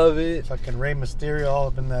they love it. Fucking Rey Mysterio all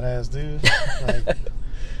up in that ass, dude. Like,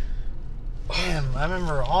 damn, I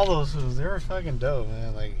remember all those fools. They were fucking dope,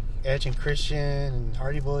 man. Like Edge and Christian and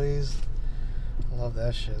Hardy Boys. I love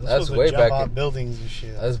that shit. Those That's fools would way jump back off in- buildings and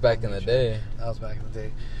shit. That was back in the day. That was back in the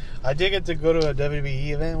day. I did get to go to a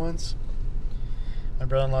WWE event once. My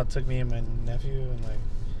brother-in-law took me and my nephew, and like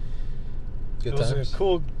Good it was times.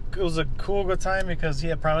 a cool good time because he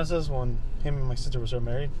had promised us when him and my sister were still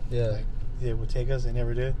married. Yeah. Like, they would take us. They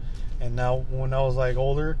never did. And now when I was like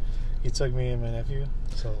older, he took me and my nephew.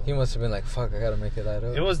 So He must have been like, "Fuck, I gotta make it light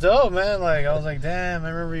up." it was dope, man. Like I was like, damn, I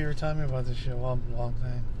remember you were telling me about this shit a long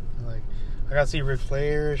time. And, like I got to see Ric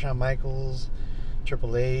Flair, Shawn Michaels,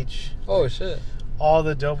 Triple H, Oh shit! all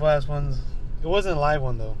the dope ass ones. It wasn't a live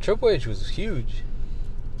one though. Triple H was huge.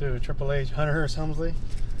 Dude, Triple H, Hunter Hearst Helmsley.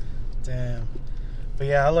 Damn. But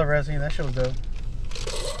yeah, I love wrestling. That shit was dope.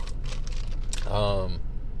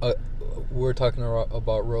 We're talking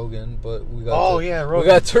about Rogan, but we got Rogan. we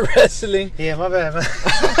got to wrestling. Yeah, my bad, man.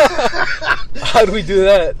 How do we do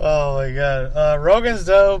that? Oh my god. Rogan's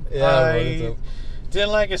dope. Yeah, Rogan's dope.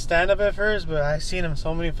 Didn't like his stand up at first, but I've seen him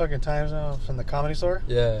so many fucking times now from the Comedy Store.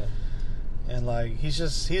 Yeah, And like he's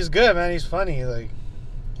good, man. He's funny. Like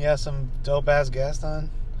he has some dope ass guests on.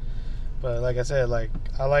 But like I said, like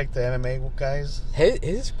I like the MMA guys.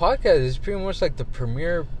 his podcast is pretty much like the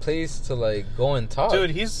premier place to like go and talk.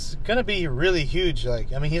 Dude, he's gonna be really huge.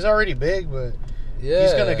 Like I mean, he's already big, but yeah,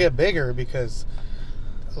 he's gonna get bigger because,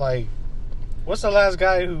 like, what's the last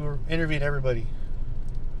guy who interviewed everybody?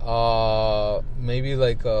 maybe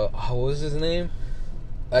like what was his name?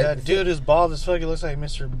 That dude is bald as fuck. He looks like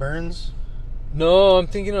Mr. Burns. No, I'm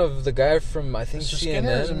thinking of the guy from I think Mr. Skinner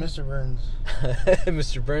or is it CNN. Mr. Burns?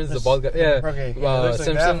 Mr. Burns, the bald guy. Yeah. Okay. Yeah, it looks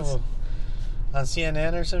like that Simpsons. fool. On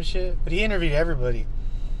CNN or some shit. But he interviewed everybody,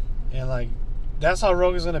 and like, that's how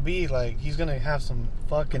Rogan's gonna be. Like, he's gonna have some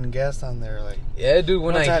fucking guests on there. Like, Yeah, dude.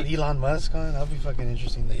 When once I I have Elon Musk on, that'll be fucking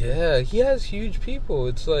interesting. To hear. yeah, he has huge people.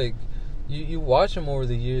 It's like you watch him over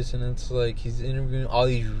the years, and it's like he's interviewing all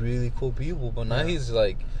these really cool people. But now Yeah. he's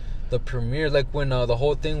like the premiere. Like when the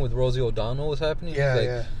whole thing with Rosie O'Donnell was happening. Yeah, he's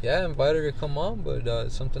like, I invited her to come on, but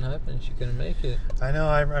something happened. She couldn't make it. I know.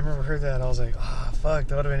 I remember heard that. I was like, fuck,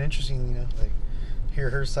 that would have been interesting. You know, like hear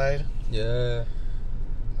her side. Yeah.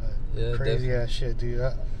 Yeah. Crazy definitely. ass shit, dude.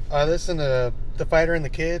 I listened to The Fighter and the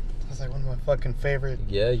Kid. That's like one of my fucking favorite.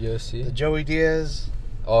 Yeah, The UFC. Joey Diaz.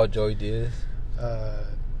 Oh, Joey Diaz. Uh,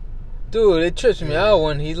 Dude, it trips me out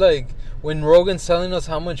when Rogan's telling us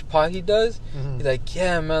how much pot he does. mhm. He's like,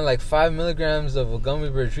 yeah, man, like 5 milligrams of a gummy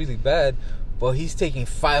bear is really bad, but he's taking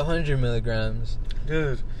 500 milligrams.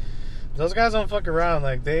 Dude, those guys don't fuck around.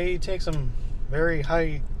 Like, they take some very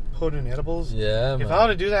high potent edibles. Yeah, man. If I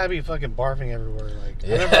were to do that, I'd be fucking barfing everywhere. Like,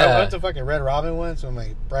 I remember Yeah. I went to fucking Red Robin once on my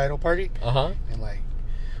bridal party, Uh-huh. and like,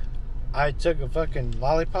 I took a fucking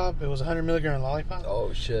lollipop. It was a 100 milligram lollipop.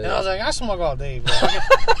 Oh, shit. And I was like, I smoke all day, bro.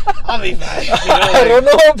 I'll be fine. You know, I like, don't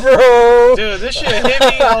know, bro. dude, this shit hit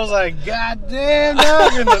me. I was like, God damn,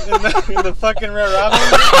 dog. In the fucking Red Robin.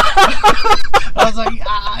 I was like,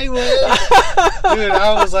 I will. Dude,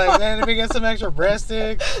 I was like, man, let me get some extra breast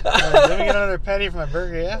sticks. Let me get another patty for my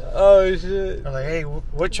burger, yeah? Oh, shit. I'm like, hey,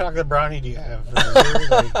 what chocolate brownie do you have for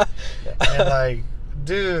dessert? Like, and like,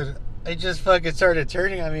 dude, it just fucking started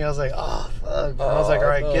turning on me. I was like, oh, fuck. And I was like, all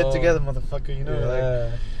right, Oh, get no. together, motherfucker. You know, Yeah.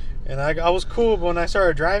 like, and I was cool, but when I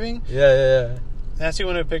started driving, Yeah. Nancy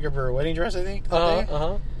went to pick up her wedding dress, I think. that day.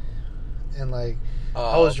 Uh-huh. And like, Oh,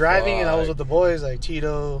 I was driving and I was fuck. with the boys, like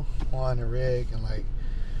Tito, Juan, and Rick, and like,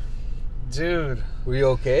 dude, Were you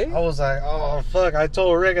okay? I was like, oh fuck. I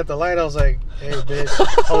told Rick at the light, I was like, hey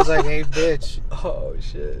bitch. I was like, hey bitch, Oh,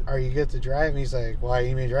 shit. are you good to drive? And he's like, why,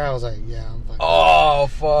 you mean drive? I was like, yeah, I'm fucking. Oh, And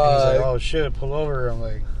he's like, fuck. oh shit, pull over. I'm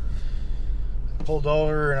like, I pulled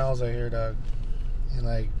over and I was like, here, dog. And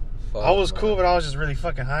like, Fuck, I was man. cool, but I was just really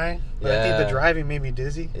fucking high. But I think the Yeah. driving made me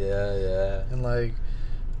dizzy. Yeah. And like,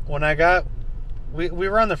 when I got, we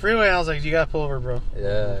were on the freeway, and I was like, you gotta pull over, bro.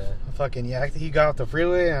 Yeah. I fucking yacked. He got off the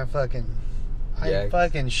freeway, and I Yacked.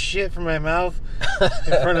 fucking shit from my mouth in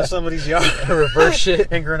front of somebody's yard. Reverse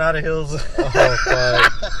shit. in Granada Hills. Oh,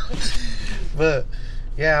 fuck. But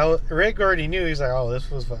yeah, Rick already knew. He's like, oh, this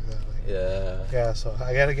was fucked up. Like, Yeah. so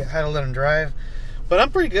I had to let him drive. But I'm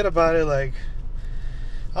pretty good about it. Like,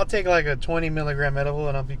 I'll take like a 20 milligram edible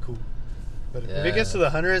and I'll be cool. But if Yeah. it gets to the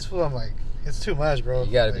hundreds, I'm like, it's too much, bro.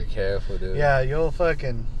 You gotta Like, be careful, dude. Yeah,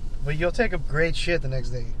 but you'll take a great shit the next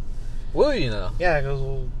day. Will you know? Yeah, it goes,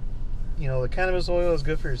 well, you know, the cannabis oil is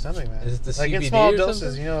good for your stomach, man. Is it the like in CBD small or doses,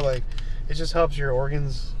 something? you know, like it just helps your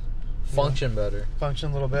organs Function better.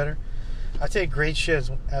 function a little better. I take great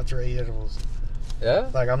shits after I eat edibles. Yeah.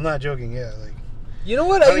 Like, I'm not joking. Yeah, like You know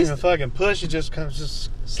what? I don't even fucking push. It just kind of just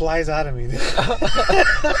slides out of me.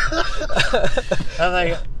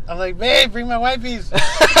 I'm like, babe, bring my wipes.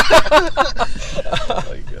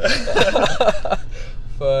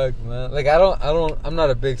 Fuck, man. Like, I'm not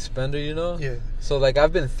a big spender, you know? Yeah. So, like,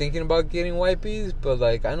 I've been thinking about getting wipes, but,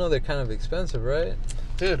 like, I know they're kind of expensive, right?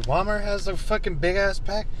 Dude, Walmart has a fucking big-ass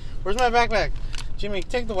pack. Where's my backpack? Jimmy,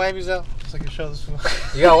 take the wipes out so I can show this one.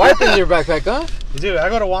 You got wipes in your backpack, huh? Dude, I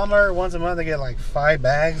go to Walmart once a month. I get, like, 5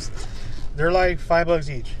 bags. They're, like, $5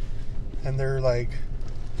 each. And they're, like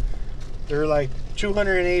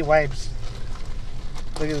 208 wipes.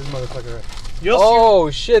 Look at this motherfucker. Shit, Look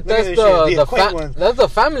at that's this shit, the Quake ones. that's the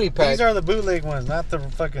family pack. These are the bootleg ones, not the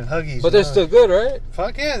fucking Huggies. But they're still good, right?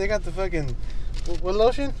 Fuck yeah, they got the fucking what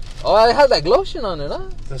lotion? Oh, I had like lotion on it, huh?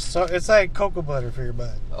 It's like cocoa butter for your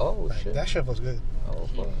butt. Oh Like, shit. that shit feels good. Oh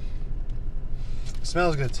fuck. It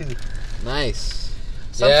smells good too. Nice.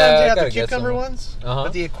 Sometimes Yeah, they I got gotta the get cucumber some. ones, Uh-huh.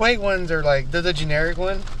 but the Equate ones are like they're the generic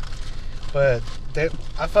one. But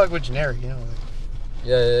I fuck with generic, you know. Like,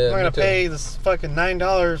 Yeah. I'm not Me gonna too. pay this fucking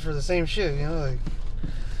 $9 for the same shit, you know, like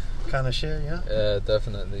kind of shit, you know. Yeah,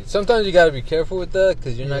 definitely. Sometimes you gotta be careful with that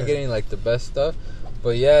because you're Yeah. not getting like the best stuff.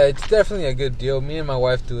 But yeah, it's definitely a good deal. Me and my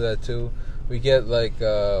wife do that too. We get like what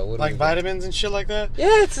do Like we get? vitamins and shit like that.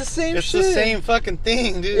 Yeah, it's the same It's shit. the same fucking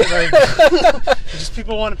thing, dude. Like, just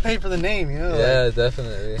people want to pay for the name, you know. Yeah, Like,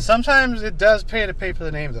 definitely. sometimes it does pay to pay for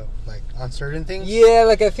the name though, like on certain things. Yeah,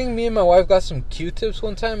 like I think me and my wife got some Q-tips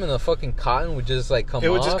one time, and the fucking cotton would just like come It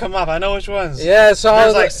would off. just come off. I know which ones. Yeah, so I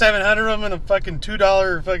There's was like 700 of them in a fucking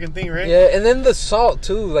 $2 fucking thing, right? yeah, and then the salt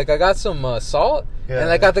too. Like I got some salt, Yeah, and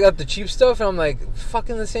I got the cheap stuff, and I'm like,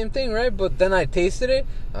 fucking the same thing, right? But then I tasted it,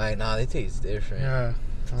 I'm like, nah, they taste different. Yeah.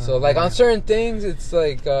 So like yeah. on certain things, it's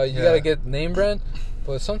like you Yeah. gotta get name brand,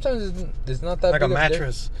 but sometimes it's not that like big a of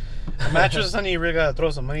mattress. A mattress, honey, you really gotta throw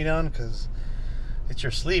some money down because it's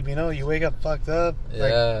your sleep. You know, you wake up fucked up. Yeah.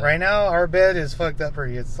 Like right now, our bed is fucked up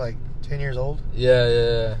already. It's like 10 years old.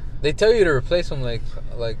 Yeah. They tell you to replace them like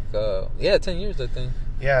 10 years, I think.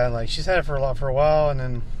 Yeah, and like she's had it for a while, and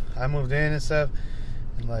then I moved in and stuff,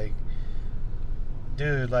 and like,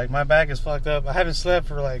 dude, like my back is fucked up. I haven't slept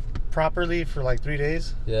for like properly for like 3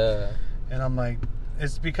 days, Yeah. and I'm like,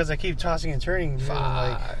 it's because I keep tossing and turning, dude, and,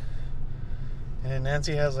 like, Fuck. and then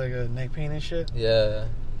Nancy has like a neck pain and shit, Yeah.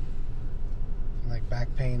 and, like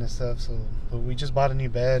back pain and stuff. So, but we just bought a new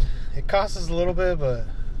bed. It costs us a little bit, but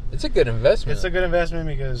It's a good investment. it's a good investment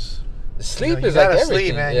because Sleep you is like gotta everything.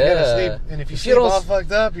 sleep, man. Yeah. You gotta sleep, and if you If sleep you don't all s-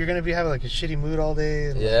 fucked up, you're gonna be having like a shitty mood all day.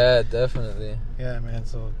 And, like, Yeah, definitely. yeah, man.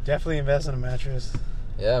 So definitely invest in a mattress.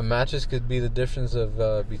 Yeah, a mattress could be the difference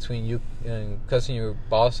of between you and cussing your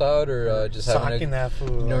boss out or just having Socking that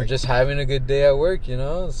food. you know, like, just having a good day at work. You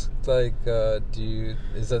know, it's like,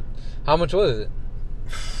 how much was it?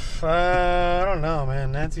 I don't know,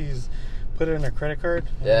 man. Nancy's put it in her credit card.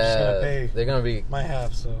 And I'm just gonna Yeah, pay they're gonna be. my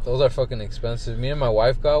half. So Those are fucking expensive. Me and my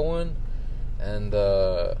wife got one, and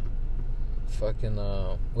we're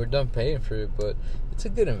done paying for it, but it's a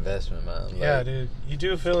good investment, man. yeah, Like, dude, you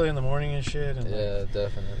do feel it in the morning and shit. And Yeah,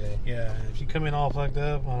 definitely. yeah. If you come in all fucked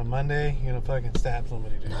up on a Monday, you're gonna fucking stab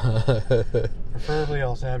somebody, dude. Preferably,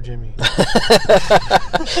 I'll stab Jimmy.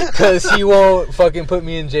 Because he won't fucking put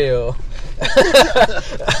me in jail. Yeah,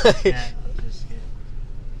 I'll just get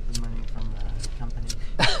the money from the company.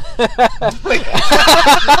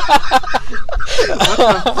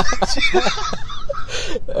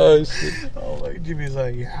 Oh shit. Oh, like Jimmy's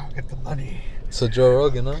like, yeah, I'll get the money. So Joe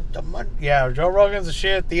Rogan, huh? The money. Yeah, Joe Rogan's a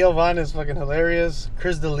shit. Theo Von is fucking hilarious.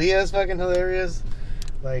 Chris D'Elia is fucking hilarious.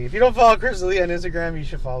 Like, if you don't follow Chris D'Elia on Instagram, you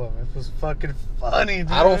should follow him. It was fucking funny,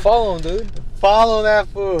 dude. I don't follow him, dude. Follow that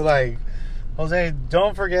fool. Like, Jose,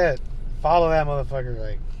 don't forget, follow that motherfucker.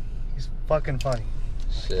 Like, he's fucking funny.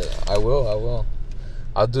 Shit, I will.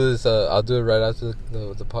 I'll do this. I'll do it right after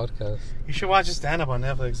the podcast. You should watch his stand up on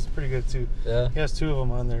Netflix. It's pretty good too. Yeah. He has 2 of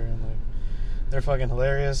them on there, and like, they're fucking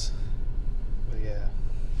hilarious. But yeah,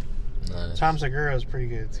 Nice. Tom Segura is pretty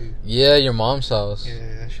good too. Yeah, your mom's house. Yeah,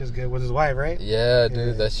 that shit's good with his wife, right? Yeah, dude,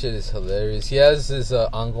 Yeah. that shit is hilarious. He has this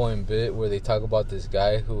ongoing bit where they talk about this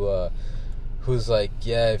guy who's like,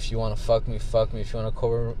 yeah, if you want to fuck me. If you want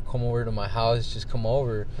to come over to my house, just come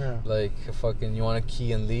over. Yeah. Like, fucking, you want a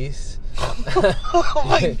key and lease? Oh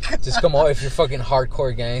my God. Just come over. If you're fucking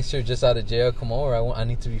hardcore gangster, just out of jail, come over. I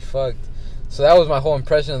need to be fucked. So that was my whole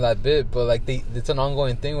impression of that bit. But like, it's an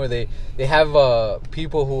ongoing thing where they have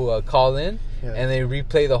people who call in Yeah. and they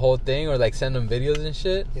replay the whole thing or like send them videos and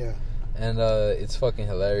shit. Yeah. And it's fucking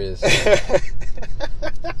hilarious.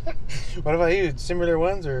 What about you? Similar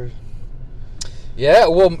ones or? Yeah,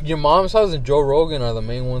 well, your mom's house and Joe Rogan are the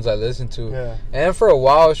main ones I listen to. Yeah. And for a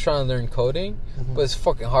while, I was trying to learn coding, Mhm. but it's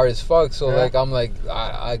fucking hard as fuck. So, Yeah. like, I'm like,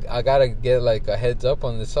 I gotta get, like, a heads up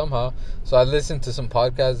on this somehow. So I listened to some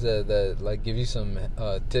podcasts that like, give you some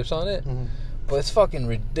tips on it. Mhm. But it's fucking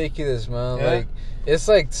ridiculous, man. Yeah. Like, it's,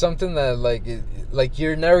 like, something that, like, like,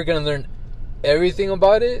 you're never gonna learn everything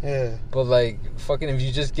about it. Yeah. But, like, fucking, if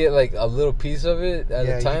you just get, like, a little piece of it at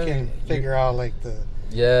a time. You can figure out, like, the...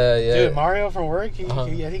 Yeah, yeah. Dude, Mario from work, Uh-huh. I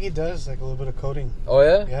think he does, like, a little bit of coding. Oh,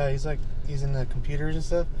 yeah? Yeah, he's in the computers and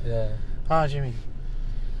stuff. Yeah. Huh, Jimmy?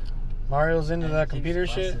 Mario's into Yeah, that he takes computer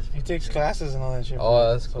shit. classes. He takes classes and all that shit.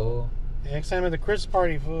 Oh, that's So, cool. Next time at the Chris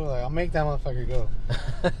party, fool, like, I'll make that motherfucker go.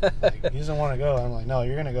 Like, he doesn't want to go. I'm like, no,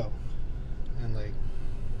 you're gonna go. And like,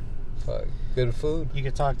 Fuck. Good food. you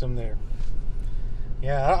could talk to him there.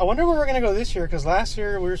 Yeah, I wonder where we're gonna go this year. Cause last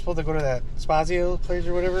year we were supposed to go to that Spazio place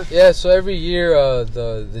or whatever. Yeah, so every year,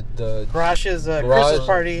 the Garash's garage, Christmas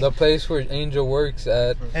party, the place where Angel works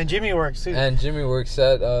at and Jimmy works too. and Jimmy works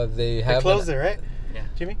at, they They have closed it, right? Yeah.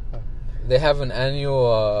 Jimmy. Oh. they have an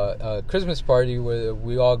annual Christmas party where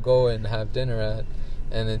we all go and have dinner at,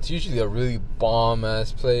 and it's usually a really bomb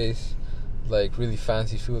ass place, like really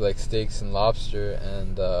fancy food like steaks and lobster,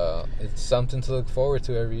 and it's something to look forward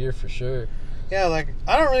to every year for sure. Yeah, like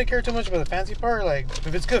I don't really care too much about the fancy part. Like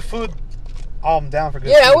if it's good food, I'm down for good.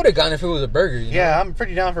 Yeah, food. I would have gone if it was a burger. You know? Yeah, I'm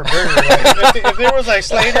pretty down for burgers. Like, if there was like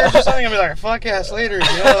Slater's or something, I'd be like, fuck yeah, Slater's,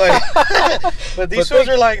 you know? Like, but these fools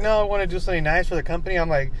are like, no, I want to do something nice for the company. I'm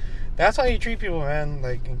like, that's how you treat people, man.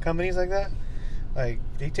 Like in companies like that, like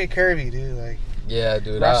they take care of you, dude. Like, Yeah,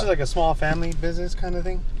 dude. Rush is like a small family business kind of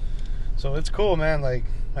thing. So it's cool, man. Like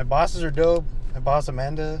my bosses are dope. My boss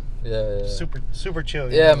Amanda, yeah. super chill.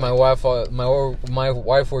 you Yeah, know? my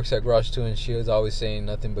wife works at Garage too, and she was always saying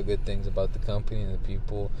nothing but good things about the company and the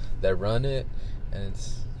people that run it, and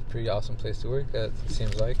it's a pretty awesome place to work at. It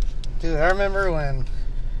seems like. Dude, I remember when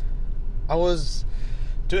I was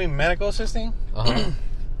doing medical assisting.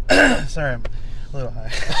 Sorry, I'm a little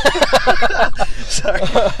high. Sorry.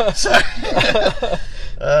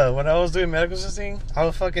 When I was doing medical assisting,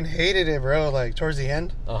 I fucking hated it, bro. Like towards the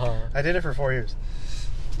end, I did it for 4 years.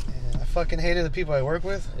 And I fucking hated the people I work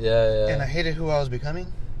with. Yeah. And I hated who I was becoming.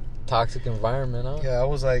 Toxic environment, huh? Yeah, I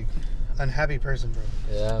was like unhappy person, bro.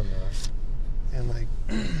 Yeah, man. And like,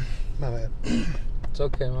 my bad. It's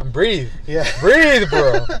okay, man. Breathe. Yeah. Breathe,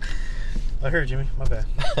 bro. I heard Jimmy. My bad.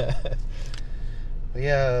 But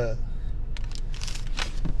yeah,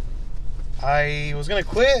 I was gonna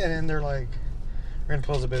quit, and then they're like, "We're gonna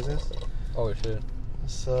close the business." Oh shit.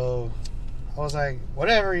 So I was like,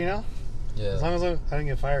 "Whatever, you know. Yeah. As long as I didn't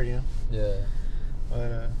get fired, you know." Yeah.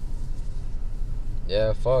 But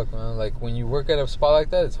Yeah, fuck, man. Like when you work at a spot like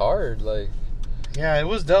that, it's hard. Like. yeah, it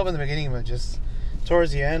was dope in the beginning, but just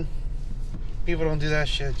towards the end, people don't do that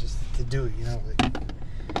shit just to do it, you know. Like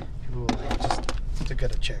people like just to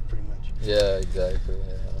get a check, pretty much. Yeah, exactly.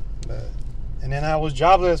 Yeah. But and then I was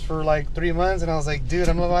jobless for like 3 months, and I was like, dude,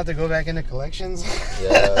 I'm about to go back into collections.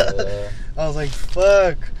 Yeah. I was like,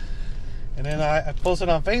 fuck. And then I posted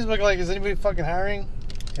on Facebook, like, is anybody fucking hiring?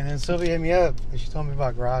 And then Sylvia hit me up, and she told me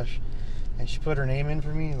about Garage. And she put her name in for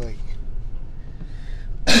me, like...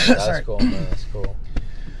 That's Sorry. cool, man. That's cool.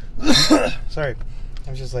 Sorry.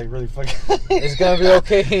 I'm just, like, really fucking... It's gonna be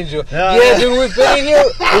okay, Angel. No, Yeah, no. dude, we've been in here.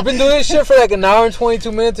 We've been doing this shit for like an hour and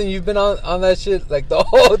 22 minutes, and you've been on that shit like the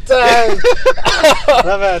whole time.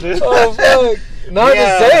 Not bad, dude. Oh, fuck. No, I'm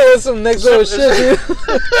Yeah. just saying, it's some next level shit,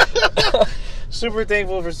 dude. Super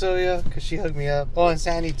thankful for Sylvia, because she hooked me up. Oh, and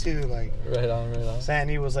Sandy, too, like... Right on.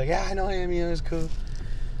 Sandy was like, yeah, I know him, you know, it's cool.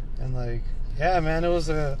 And like, yeah, man, it was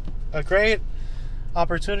a great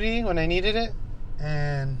opportunity when I needed it.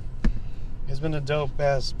 And it's been a dope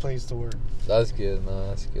ass place to work. That's good, man.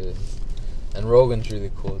 That's good. And Rogan's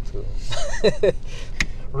really cool, too.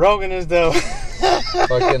 Rogan is dope.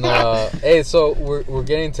 Fucking, hey, so we're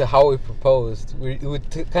getting to how we proposed. We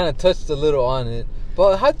kind of touched a little on it.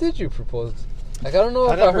 But how did you propose? Like, I don't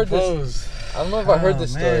know if I heard this. I don't know if I heard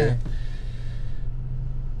this story.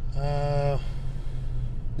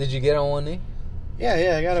 Did you get on one knee?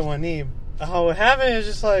 Yeah, I got on one knee. How it happened is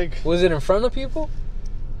just like... Was it in front of people?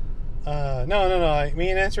 No. Like, me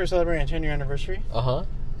and Nancy were celebrating a 10-year anniversary. Uh-huh.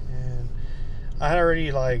 And I had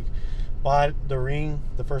already, like, bought the ring,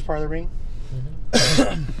 the first part of the ring.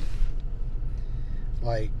 Mm-hmm.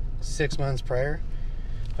 Like, 6 months prior.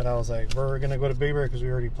 But I was like, we're going to go to Big Bear because we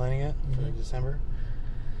were already planning it for December.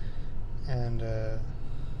 And,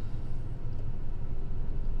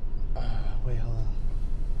 wait, hold on.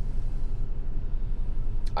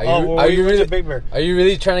 Are you went really to Big Bear. Are you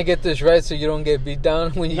really trying to get this right so you don't get beat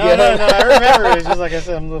down when you No, get no, home? no. I remember. It's just like I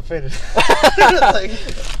said, I'm a little faded. Like,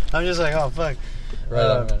 I'm just like, oh fuck. Right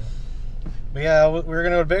on, man. But yeah, we were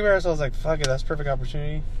gonna go to Big Bear, so I was like, fuck it, that's a perfect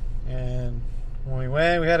opportunity. And when we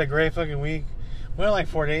went, we had a great fucking week. We went like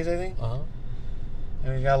 4 days, I think. Uh-huh.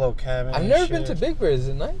 And we got a little cabin. I've and never shit. been to Big Bear. Is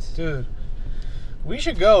it nice? Dude, we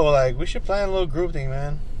should go. Like, we should plan a little group thing,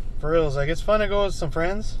 man. For reals. Like, it's fun to go with some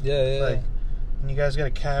friends. Yeah, yeah. Like, and you guys got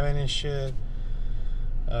a cabin and shit.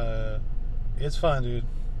 It's fun, dude.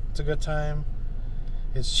 It's a good time.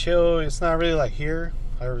 It's chill. It's not really like here.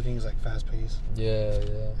 Everything's like fast paced. Yeah,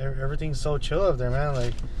 yeah. Everything's so chill up there, man.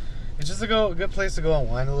 Like, it's just a good place to go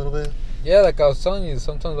unwind a little bit. Yeah, like I was telling you,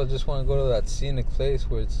 sometimes I just want to go to that scenic place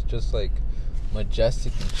where it's just like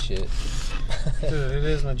majestic and shit. Dude, it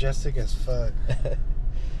is majestic as fuck.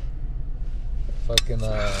 Fucking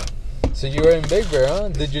so you were in Big Bear, huh?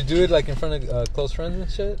 Did you do it like in front of close friends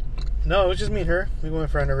and shit? No, it was just me and her. We went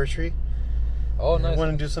for our anniversary. Oh, nice. We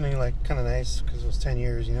wanted to do something like kind of nice because it was 10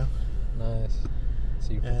 years, you know. Nice.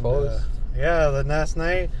 So you And, proposed? yeah, the last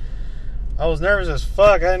night I was nervous as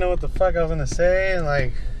fuck. I didn't know what the fuck I was gonna say, and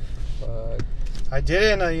like Fuck. I did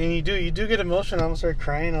it, and you do get emotional. I almost started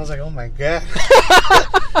crying. I was like, oh my god.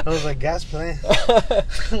 I was like, gas plant.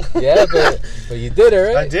 Yeah, but you did it,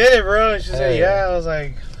 right? I did it, bro. And she said, Hey. yeah. I was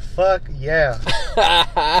like, fuck yeah.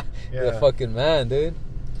 You're Yeah. the fucking man, dude.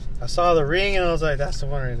 I saw the ring, and I was like, that's the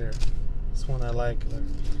one right there. That's the one I like.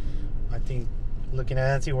 I think looking at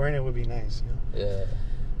Auntie wearing it would be nice, you know. Yeah.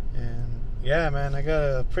 And yeah, man, I got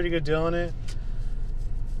a pretty good deal on it.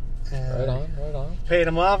 And Right on, right on. paid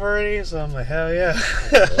him off already, so I'm like, hell yeah.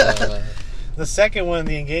 Yeah, man. The second one,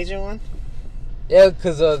 the engagement one. Yeah,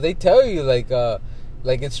 because they tell you like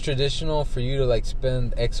it's traditional for you to like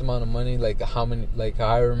spend X amount of money, like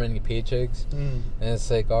however many paychecks, and it's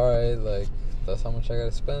like, all right, like that's how much I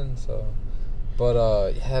gotta spend. So,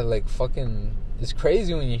 but yeah, like fucking, it's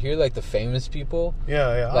crazy when you hear like the famous people,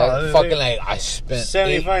 Yeah, yeah. like fucking like I spent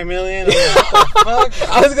 75 million. I'm like, what the fuck?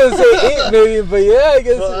 I was gonna say 8 million, but yeah, I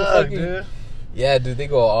guess it's Fuck, fucking, dude. yeah, dude, they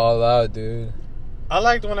go all out, dude. I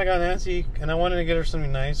liked when I got Nancy, and I wanted to get her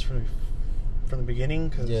something nice from the beginning,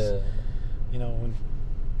 because Yeah, you know when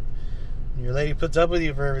your lady puts up with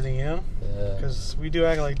you for everything, you know, yeah, because we do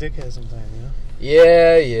act like dickheads sometimes, you know.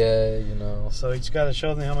 yeah, yeah, you know. So you just gotta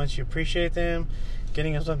show them how much you appreciate them,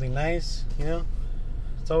 getting them something nice, you know.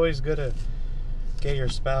 It's always good to get your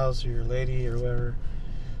spouse or your lady or whoever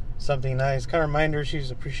something nice, kind of remind her she's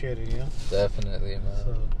appreciated, you know. Definitely, man.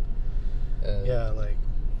 So yeah, like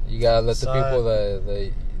you gotta let the saw people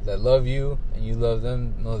that love you and you love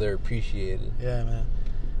them know they're appreciated. yeah, man.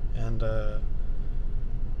 And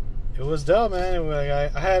it was dope, man. It was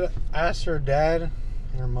like I had asked her dad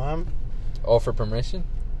and her mom, Oh, for permission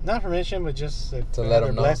not permission, but just if to they let had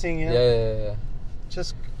them know. blessing, you know. Yeah,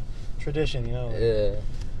 Just tradition, you know. yeah, like,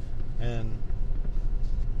 yeah. And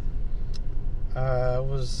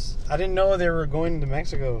I didn't know they were going to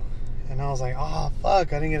Mexico, and I was like, oh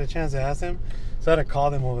fuck, I didn't get a chance to ask them, so I had to call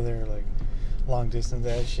them over there, like long distance,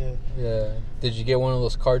 that shit. Yeah. Did you get one of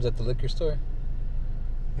those cards at the liquor store?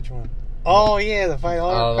 Which one? Oh yeah, the $5 I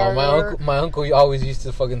don't know. card. My uncle always used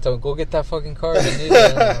to fucking tell me, go get that fucking card. I need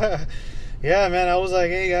it. Yeah, man. I was like,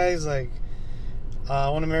 hey guys, like, I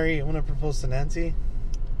want to propose to Nancy.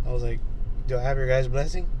 I was like, do I have your guys'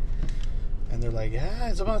 blessing? And they're like, yeah,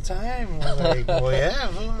 it's about time. I was like, well, yeah.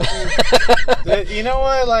 Well, you know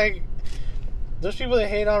what? Like, there's people that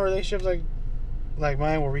hate on relationships like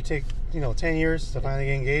mine, where we take 10 years to finally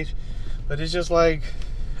get engaged. But it's just like,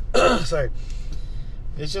 sorry.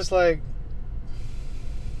 It's just like,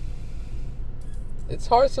 It's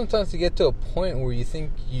hard sometimes to get to a point where you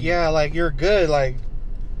think you... yeah, like you're good. Like,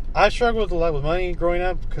 I struggled a lot with money growing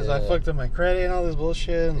up because I Yeah. fucked up my credit and all this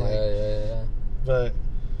bullshit. And like, Yeah. but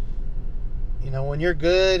when you're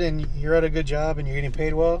good and you're at a good job and you're getting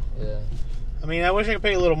paid well, Yeah. I mean, I wish I could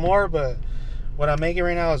pay a little more, but what I'm making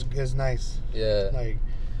right now is nice. Yeah. Like,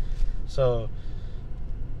 so,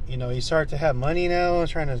 you start to have money now.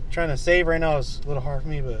 Trying to save right now is a little hard for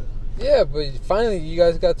me, but Yeah, but finally you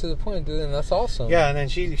guys got to the point, dude, and that's awesome. yeah. And then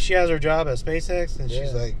she has her job at SpaceX, and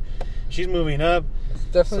she's Yeah. like, she's moving up. It's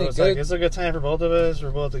So definitely it's good. like it's a good time for both of us.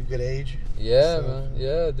 We're both at a good age. Yeah, So- man.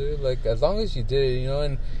 Yeah, dude. Like, as long as you did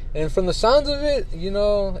it, and from the sounds of it,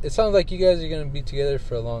 it sounds like you guys are gonna be together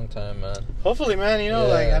for a long time, man. Hopefully, man. Yeah.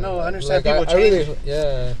 I understand Like, people change.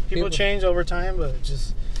 Yeah. People change over time, but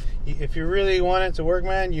just if you really want it to work,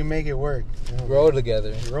 man, you make it work. grow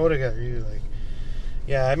together. You grow together. You like,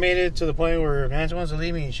 yeah. I made it to the point where if Nancy wants to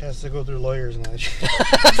leave me, she has to go through lawyers and that shit.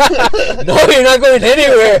 No, you're not going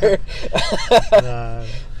anywhere. Nah.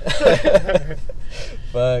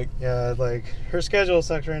 Fuck. Yeah, like her schedule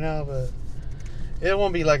sucks right now, but it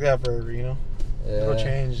won't be like that forever, you know. It'll Yeah.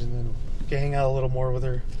 change, and then get hang out a little more with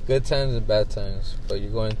her. Good times and bad times, but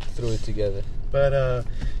you're going through it together. But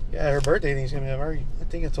yeah, her birthday thing's coming up. I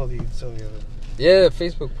think I told you so the other. Yeah,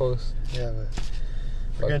 Facebook post. Yeah, but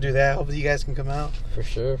we're gonna do that. Hopefully you guys can come out. For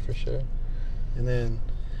sure, for sure. And then,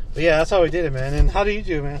 but yeah, that's how we did it, man. And how do you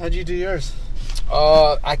do, man? How'd you do yours?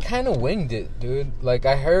 I kind of winged it, dude. Like,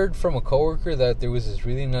 I heard from a coworker that there was this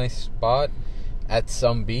really nice spot at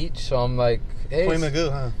some beach. So I'm like, hey. Point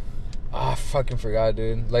Magoo, huh? I fucking forgot,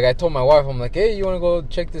 dude. Like, I told my wife, I'm like, hey, you want to go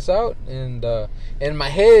check this out? And in my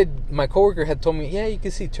head, my coworker had told me, yeah, you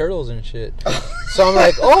can see turtles and shit. So I'm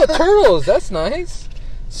like, oh, turtles, that's nice.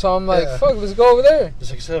 So I'm like, Yeah. fuck, let's go over there.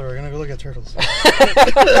 Just like, Silver, we're gonna go look at turtles. And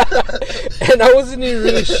I wasn't even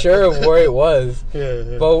really sure of where it was.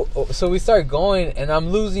 Yeah. But so we start going, and I'm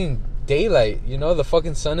losing daylight. You know, the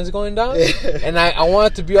fucking sun is going down, and I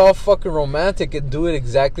want it to be all fucking romantic and do it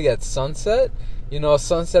exactly at sunset. You know,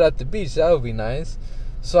 sunset at the beach, that would be nice.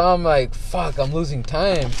 So I'm like, fuck, I'm losing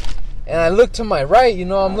time. And I look to my right, you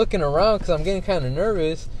know, I'm looking around because I'm getting kind of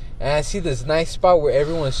nervous. And I see this nice spot where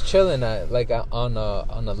everyone's chilling at, like on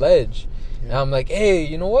a ledge. And I'm like, hey,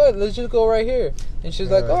 you know what? Let's just go right here. And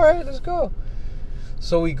she's like, all right, let's go.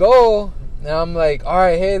 So we go, and I'm like, all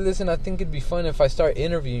right, hey, listen, I think it'd be fun if I start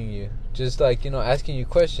interviewing you. Just like, you know, asking you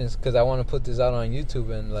questions because I want to put this out on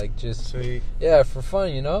YouTube and like just, Sweet. yeah, for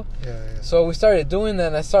fun, you know? Yeah. So we started doing that,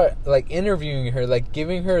 and I started like interviewing her, like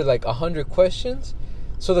giving her like 100 questions.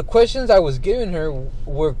 So the questions I was giving her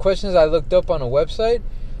were questions I looked up on a website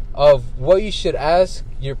of what you should ask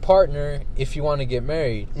your partner if you want to get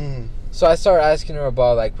married. Mm. So I started asking her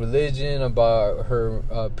about like religion, about her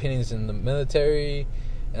opinions in the military,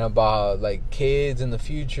 and about like kids in the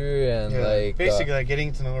future, and like basically like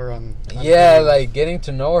getting to know her on yeah, like getting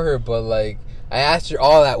to know her. But like I asked her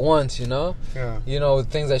all at once, you know. Yeah. You know,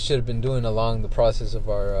 things I should have been doing along the process of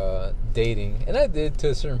our dating, and I did to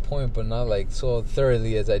a certain point, but not like so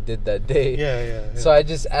thoroughly as I did that day. Yeah. So I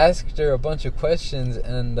just asked her a bunch of questions,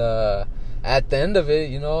 and at the end of it,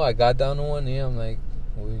 you know, I got down to one knee. I'm like,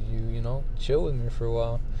 will you know, chill with me for a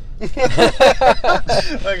while? Like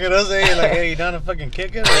I was saying, like, hey, you down to fucking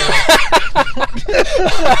kick it?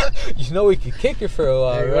 You know, we could kick it for a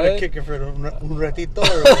while, Hey, you right? wanna kick it for un ratito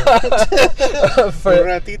or what? For un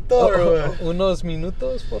ratito or what? unos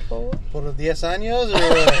minutos, por favor. Por 10 años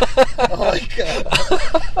or what? Oh my god.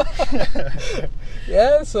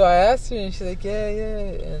 Yeah, so I asked her, and she's like, yeah.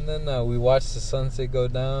 And then we watched the sunset go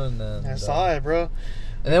down. And I saw it, bro.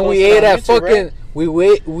 And then we ate at fucking. We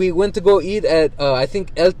went to go eat at I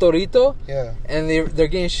think El Torito. Yeah. And they're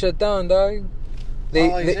getting shut down, dog.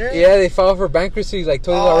 Serious? They filed for bankruptcy like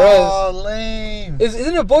Toys R Us. Oh, lame.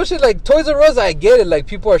 Isn't it bullshit? Like Toys R Us, I get it. Like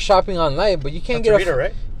people are shopping online, but you can't get Torito,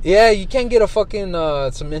 right? Yeah, you can't get a fucking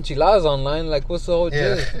some enchiladas online. Like what's the whole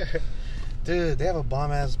deal? Dude, they have a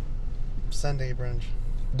bomb ass Sunday brunch.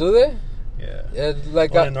 Do they? Yeah.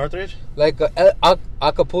 Like in Northridge? Like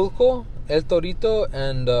Acapulco, El Torito,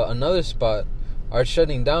 and another spot are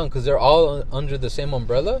shutting down because they're all under the same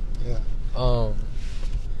umbrella. Yeah.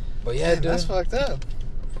 But yeah, Man, dude. that's fucked up.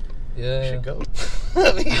 Yeah. You should go.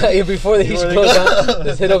 Before they close down,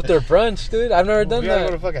 let's hit up their brunch, dude. I've never done We that.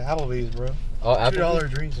 gotta go to fucking Applebee's, bro. Oh, $2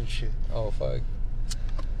 drinks and shit. Oh, fuck.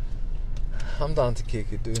 I'm down to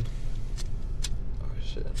kick it, dude. Oh,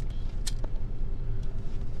 shit.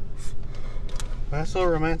 That's so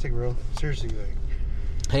romantic, bro. Seriously, like.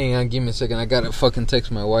 Hang on, give me a second. I gotta fucking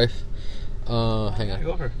text my wife. Hang on.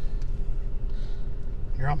 Go for it.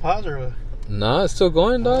 You're on pause or what? Nah, it's still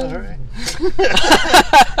going, dog. Alright.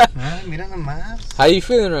 Mira nomás. How you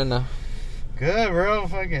feeling right now? Good, bro.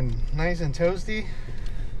 Fucking nice and toasty.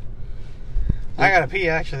 I gotta pee,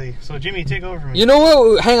 actually. So, Jimmy, take over from me. You know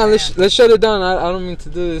what? Hang on, let's shut it down. I don't mean to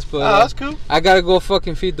do this, but that's cool. I gotta go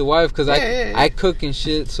fucking feed the wife because Yeah. I cook and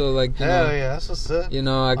shit. So like, you Hell know, yeah, that's what's up. you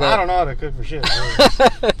know, I don't know how to cook for shit.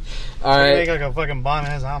 All right. Make like a fucking bomb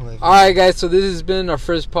ass omelet. All right, guys. So this has been our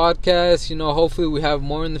first podcast. You know, hopefully we have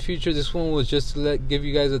more in the future. This one was just to give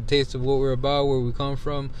you guys a taste of what we're about, where we come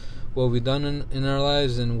from, what we've done in our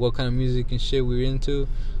lives, and what kind of music and shit we're into.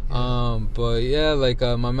 But yeah, like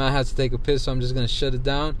my man has to take a piss, so I'm just gonna shut it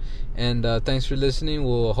down. And thanks for listening.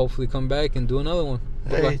 We'll hopefully come back and do another one.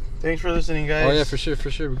 Hey, thanks for listening, guys. Oh yeah, for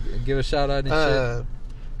sure. Give a shout out and shit.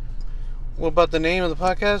 What about the name of the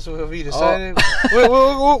podcast? What have you decided?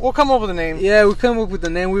 We'll come up with a name. Yeah, we come up with the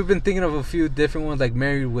name. We've been thinking of a few different ones, like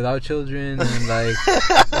Married Without Children and like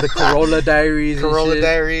the Corolla Diaries. Corolla and shit.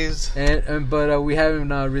 Diaries. But we haven't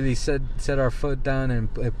really set our foot down and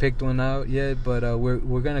picked one out yet. But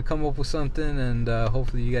we're gonna come up with something, and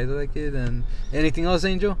hopefully you guys like it. And anything else,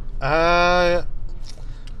 Angel?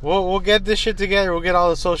 We'll get this shit together. We'll get all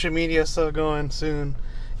the social media stuff going soon,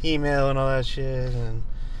 email and all that shit.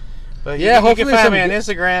 But yeah, you can hopefully find me on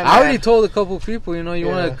Instagram. I already told a couple people, you Yeah.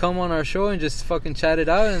 want to come on our show and just fucking chat it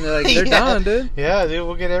out, and they're like, they're down, dude. Yeah, dude,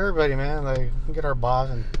 we'll get everybody, man. Like, we'll get our boss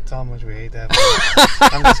and tell him how much we hate that.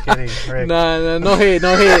 I'm just kidding, Rick. Nah, no hate.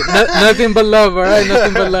 Nothing but love, all right?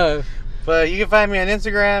 Nothing but love. But you can find me on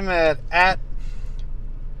Instagram at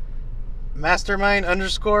mastermind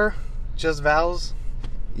 _, just vowels.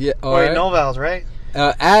 Yeah, all Wait, right. no vowels, right?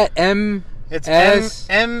 At M. It's S-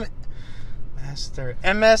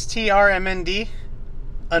 MSTRMND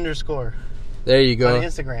 _ There you go. on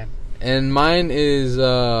Instagram. And mine is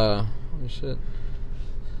oh shit.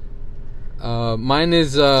 Mine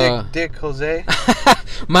is Dick Jose.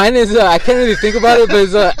 mine is I can't really think about it, but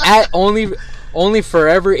it's at only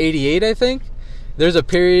forever 88, I think. There's a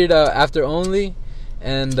period after only,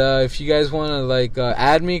 and if you guys want to like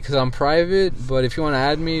add me, because I'm private, but if you want to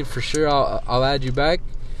add me, for sure I'll add you back.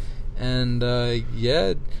 And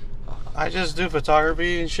yeah, I just do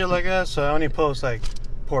photography and shit like that, so I only post like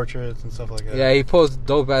portraits and stuff like that. yeah, he posts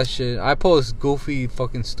dope ass shit. I post goofy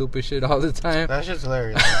fucking stupid shit all the time. That shit's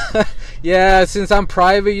hilarious. Yeah, since I'm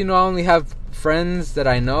private, I only have friends that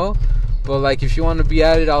I know. But like, if you want to be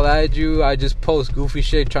at it, I'll add you. I just post goofy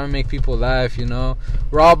shit, trying to make people laugh.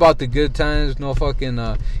 We're all about the good times. No fucking.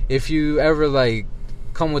 If you ever like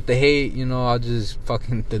come with the hate, I'll just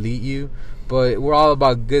fucking delete you. But we're all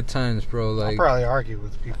about good times, bro. Like, I'll probably argue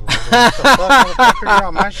with people. Like, what the fuck, motherfucker? You're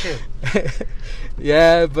on my shit.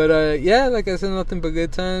 yeah, but yeah, like I said, nothing but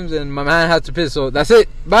good times. And my man has to piss, so that's it.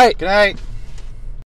 Bye. Good night.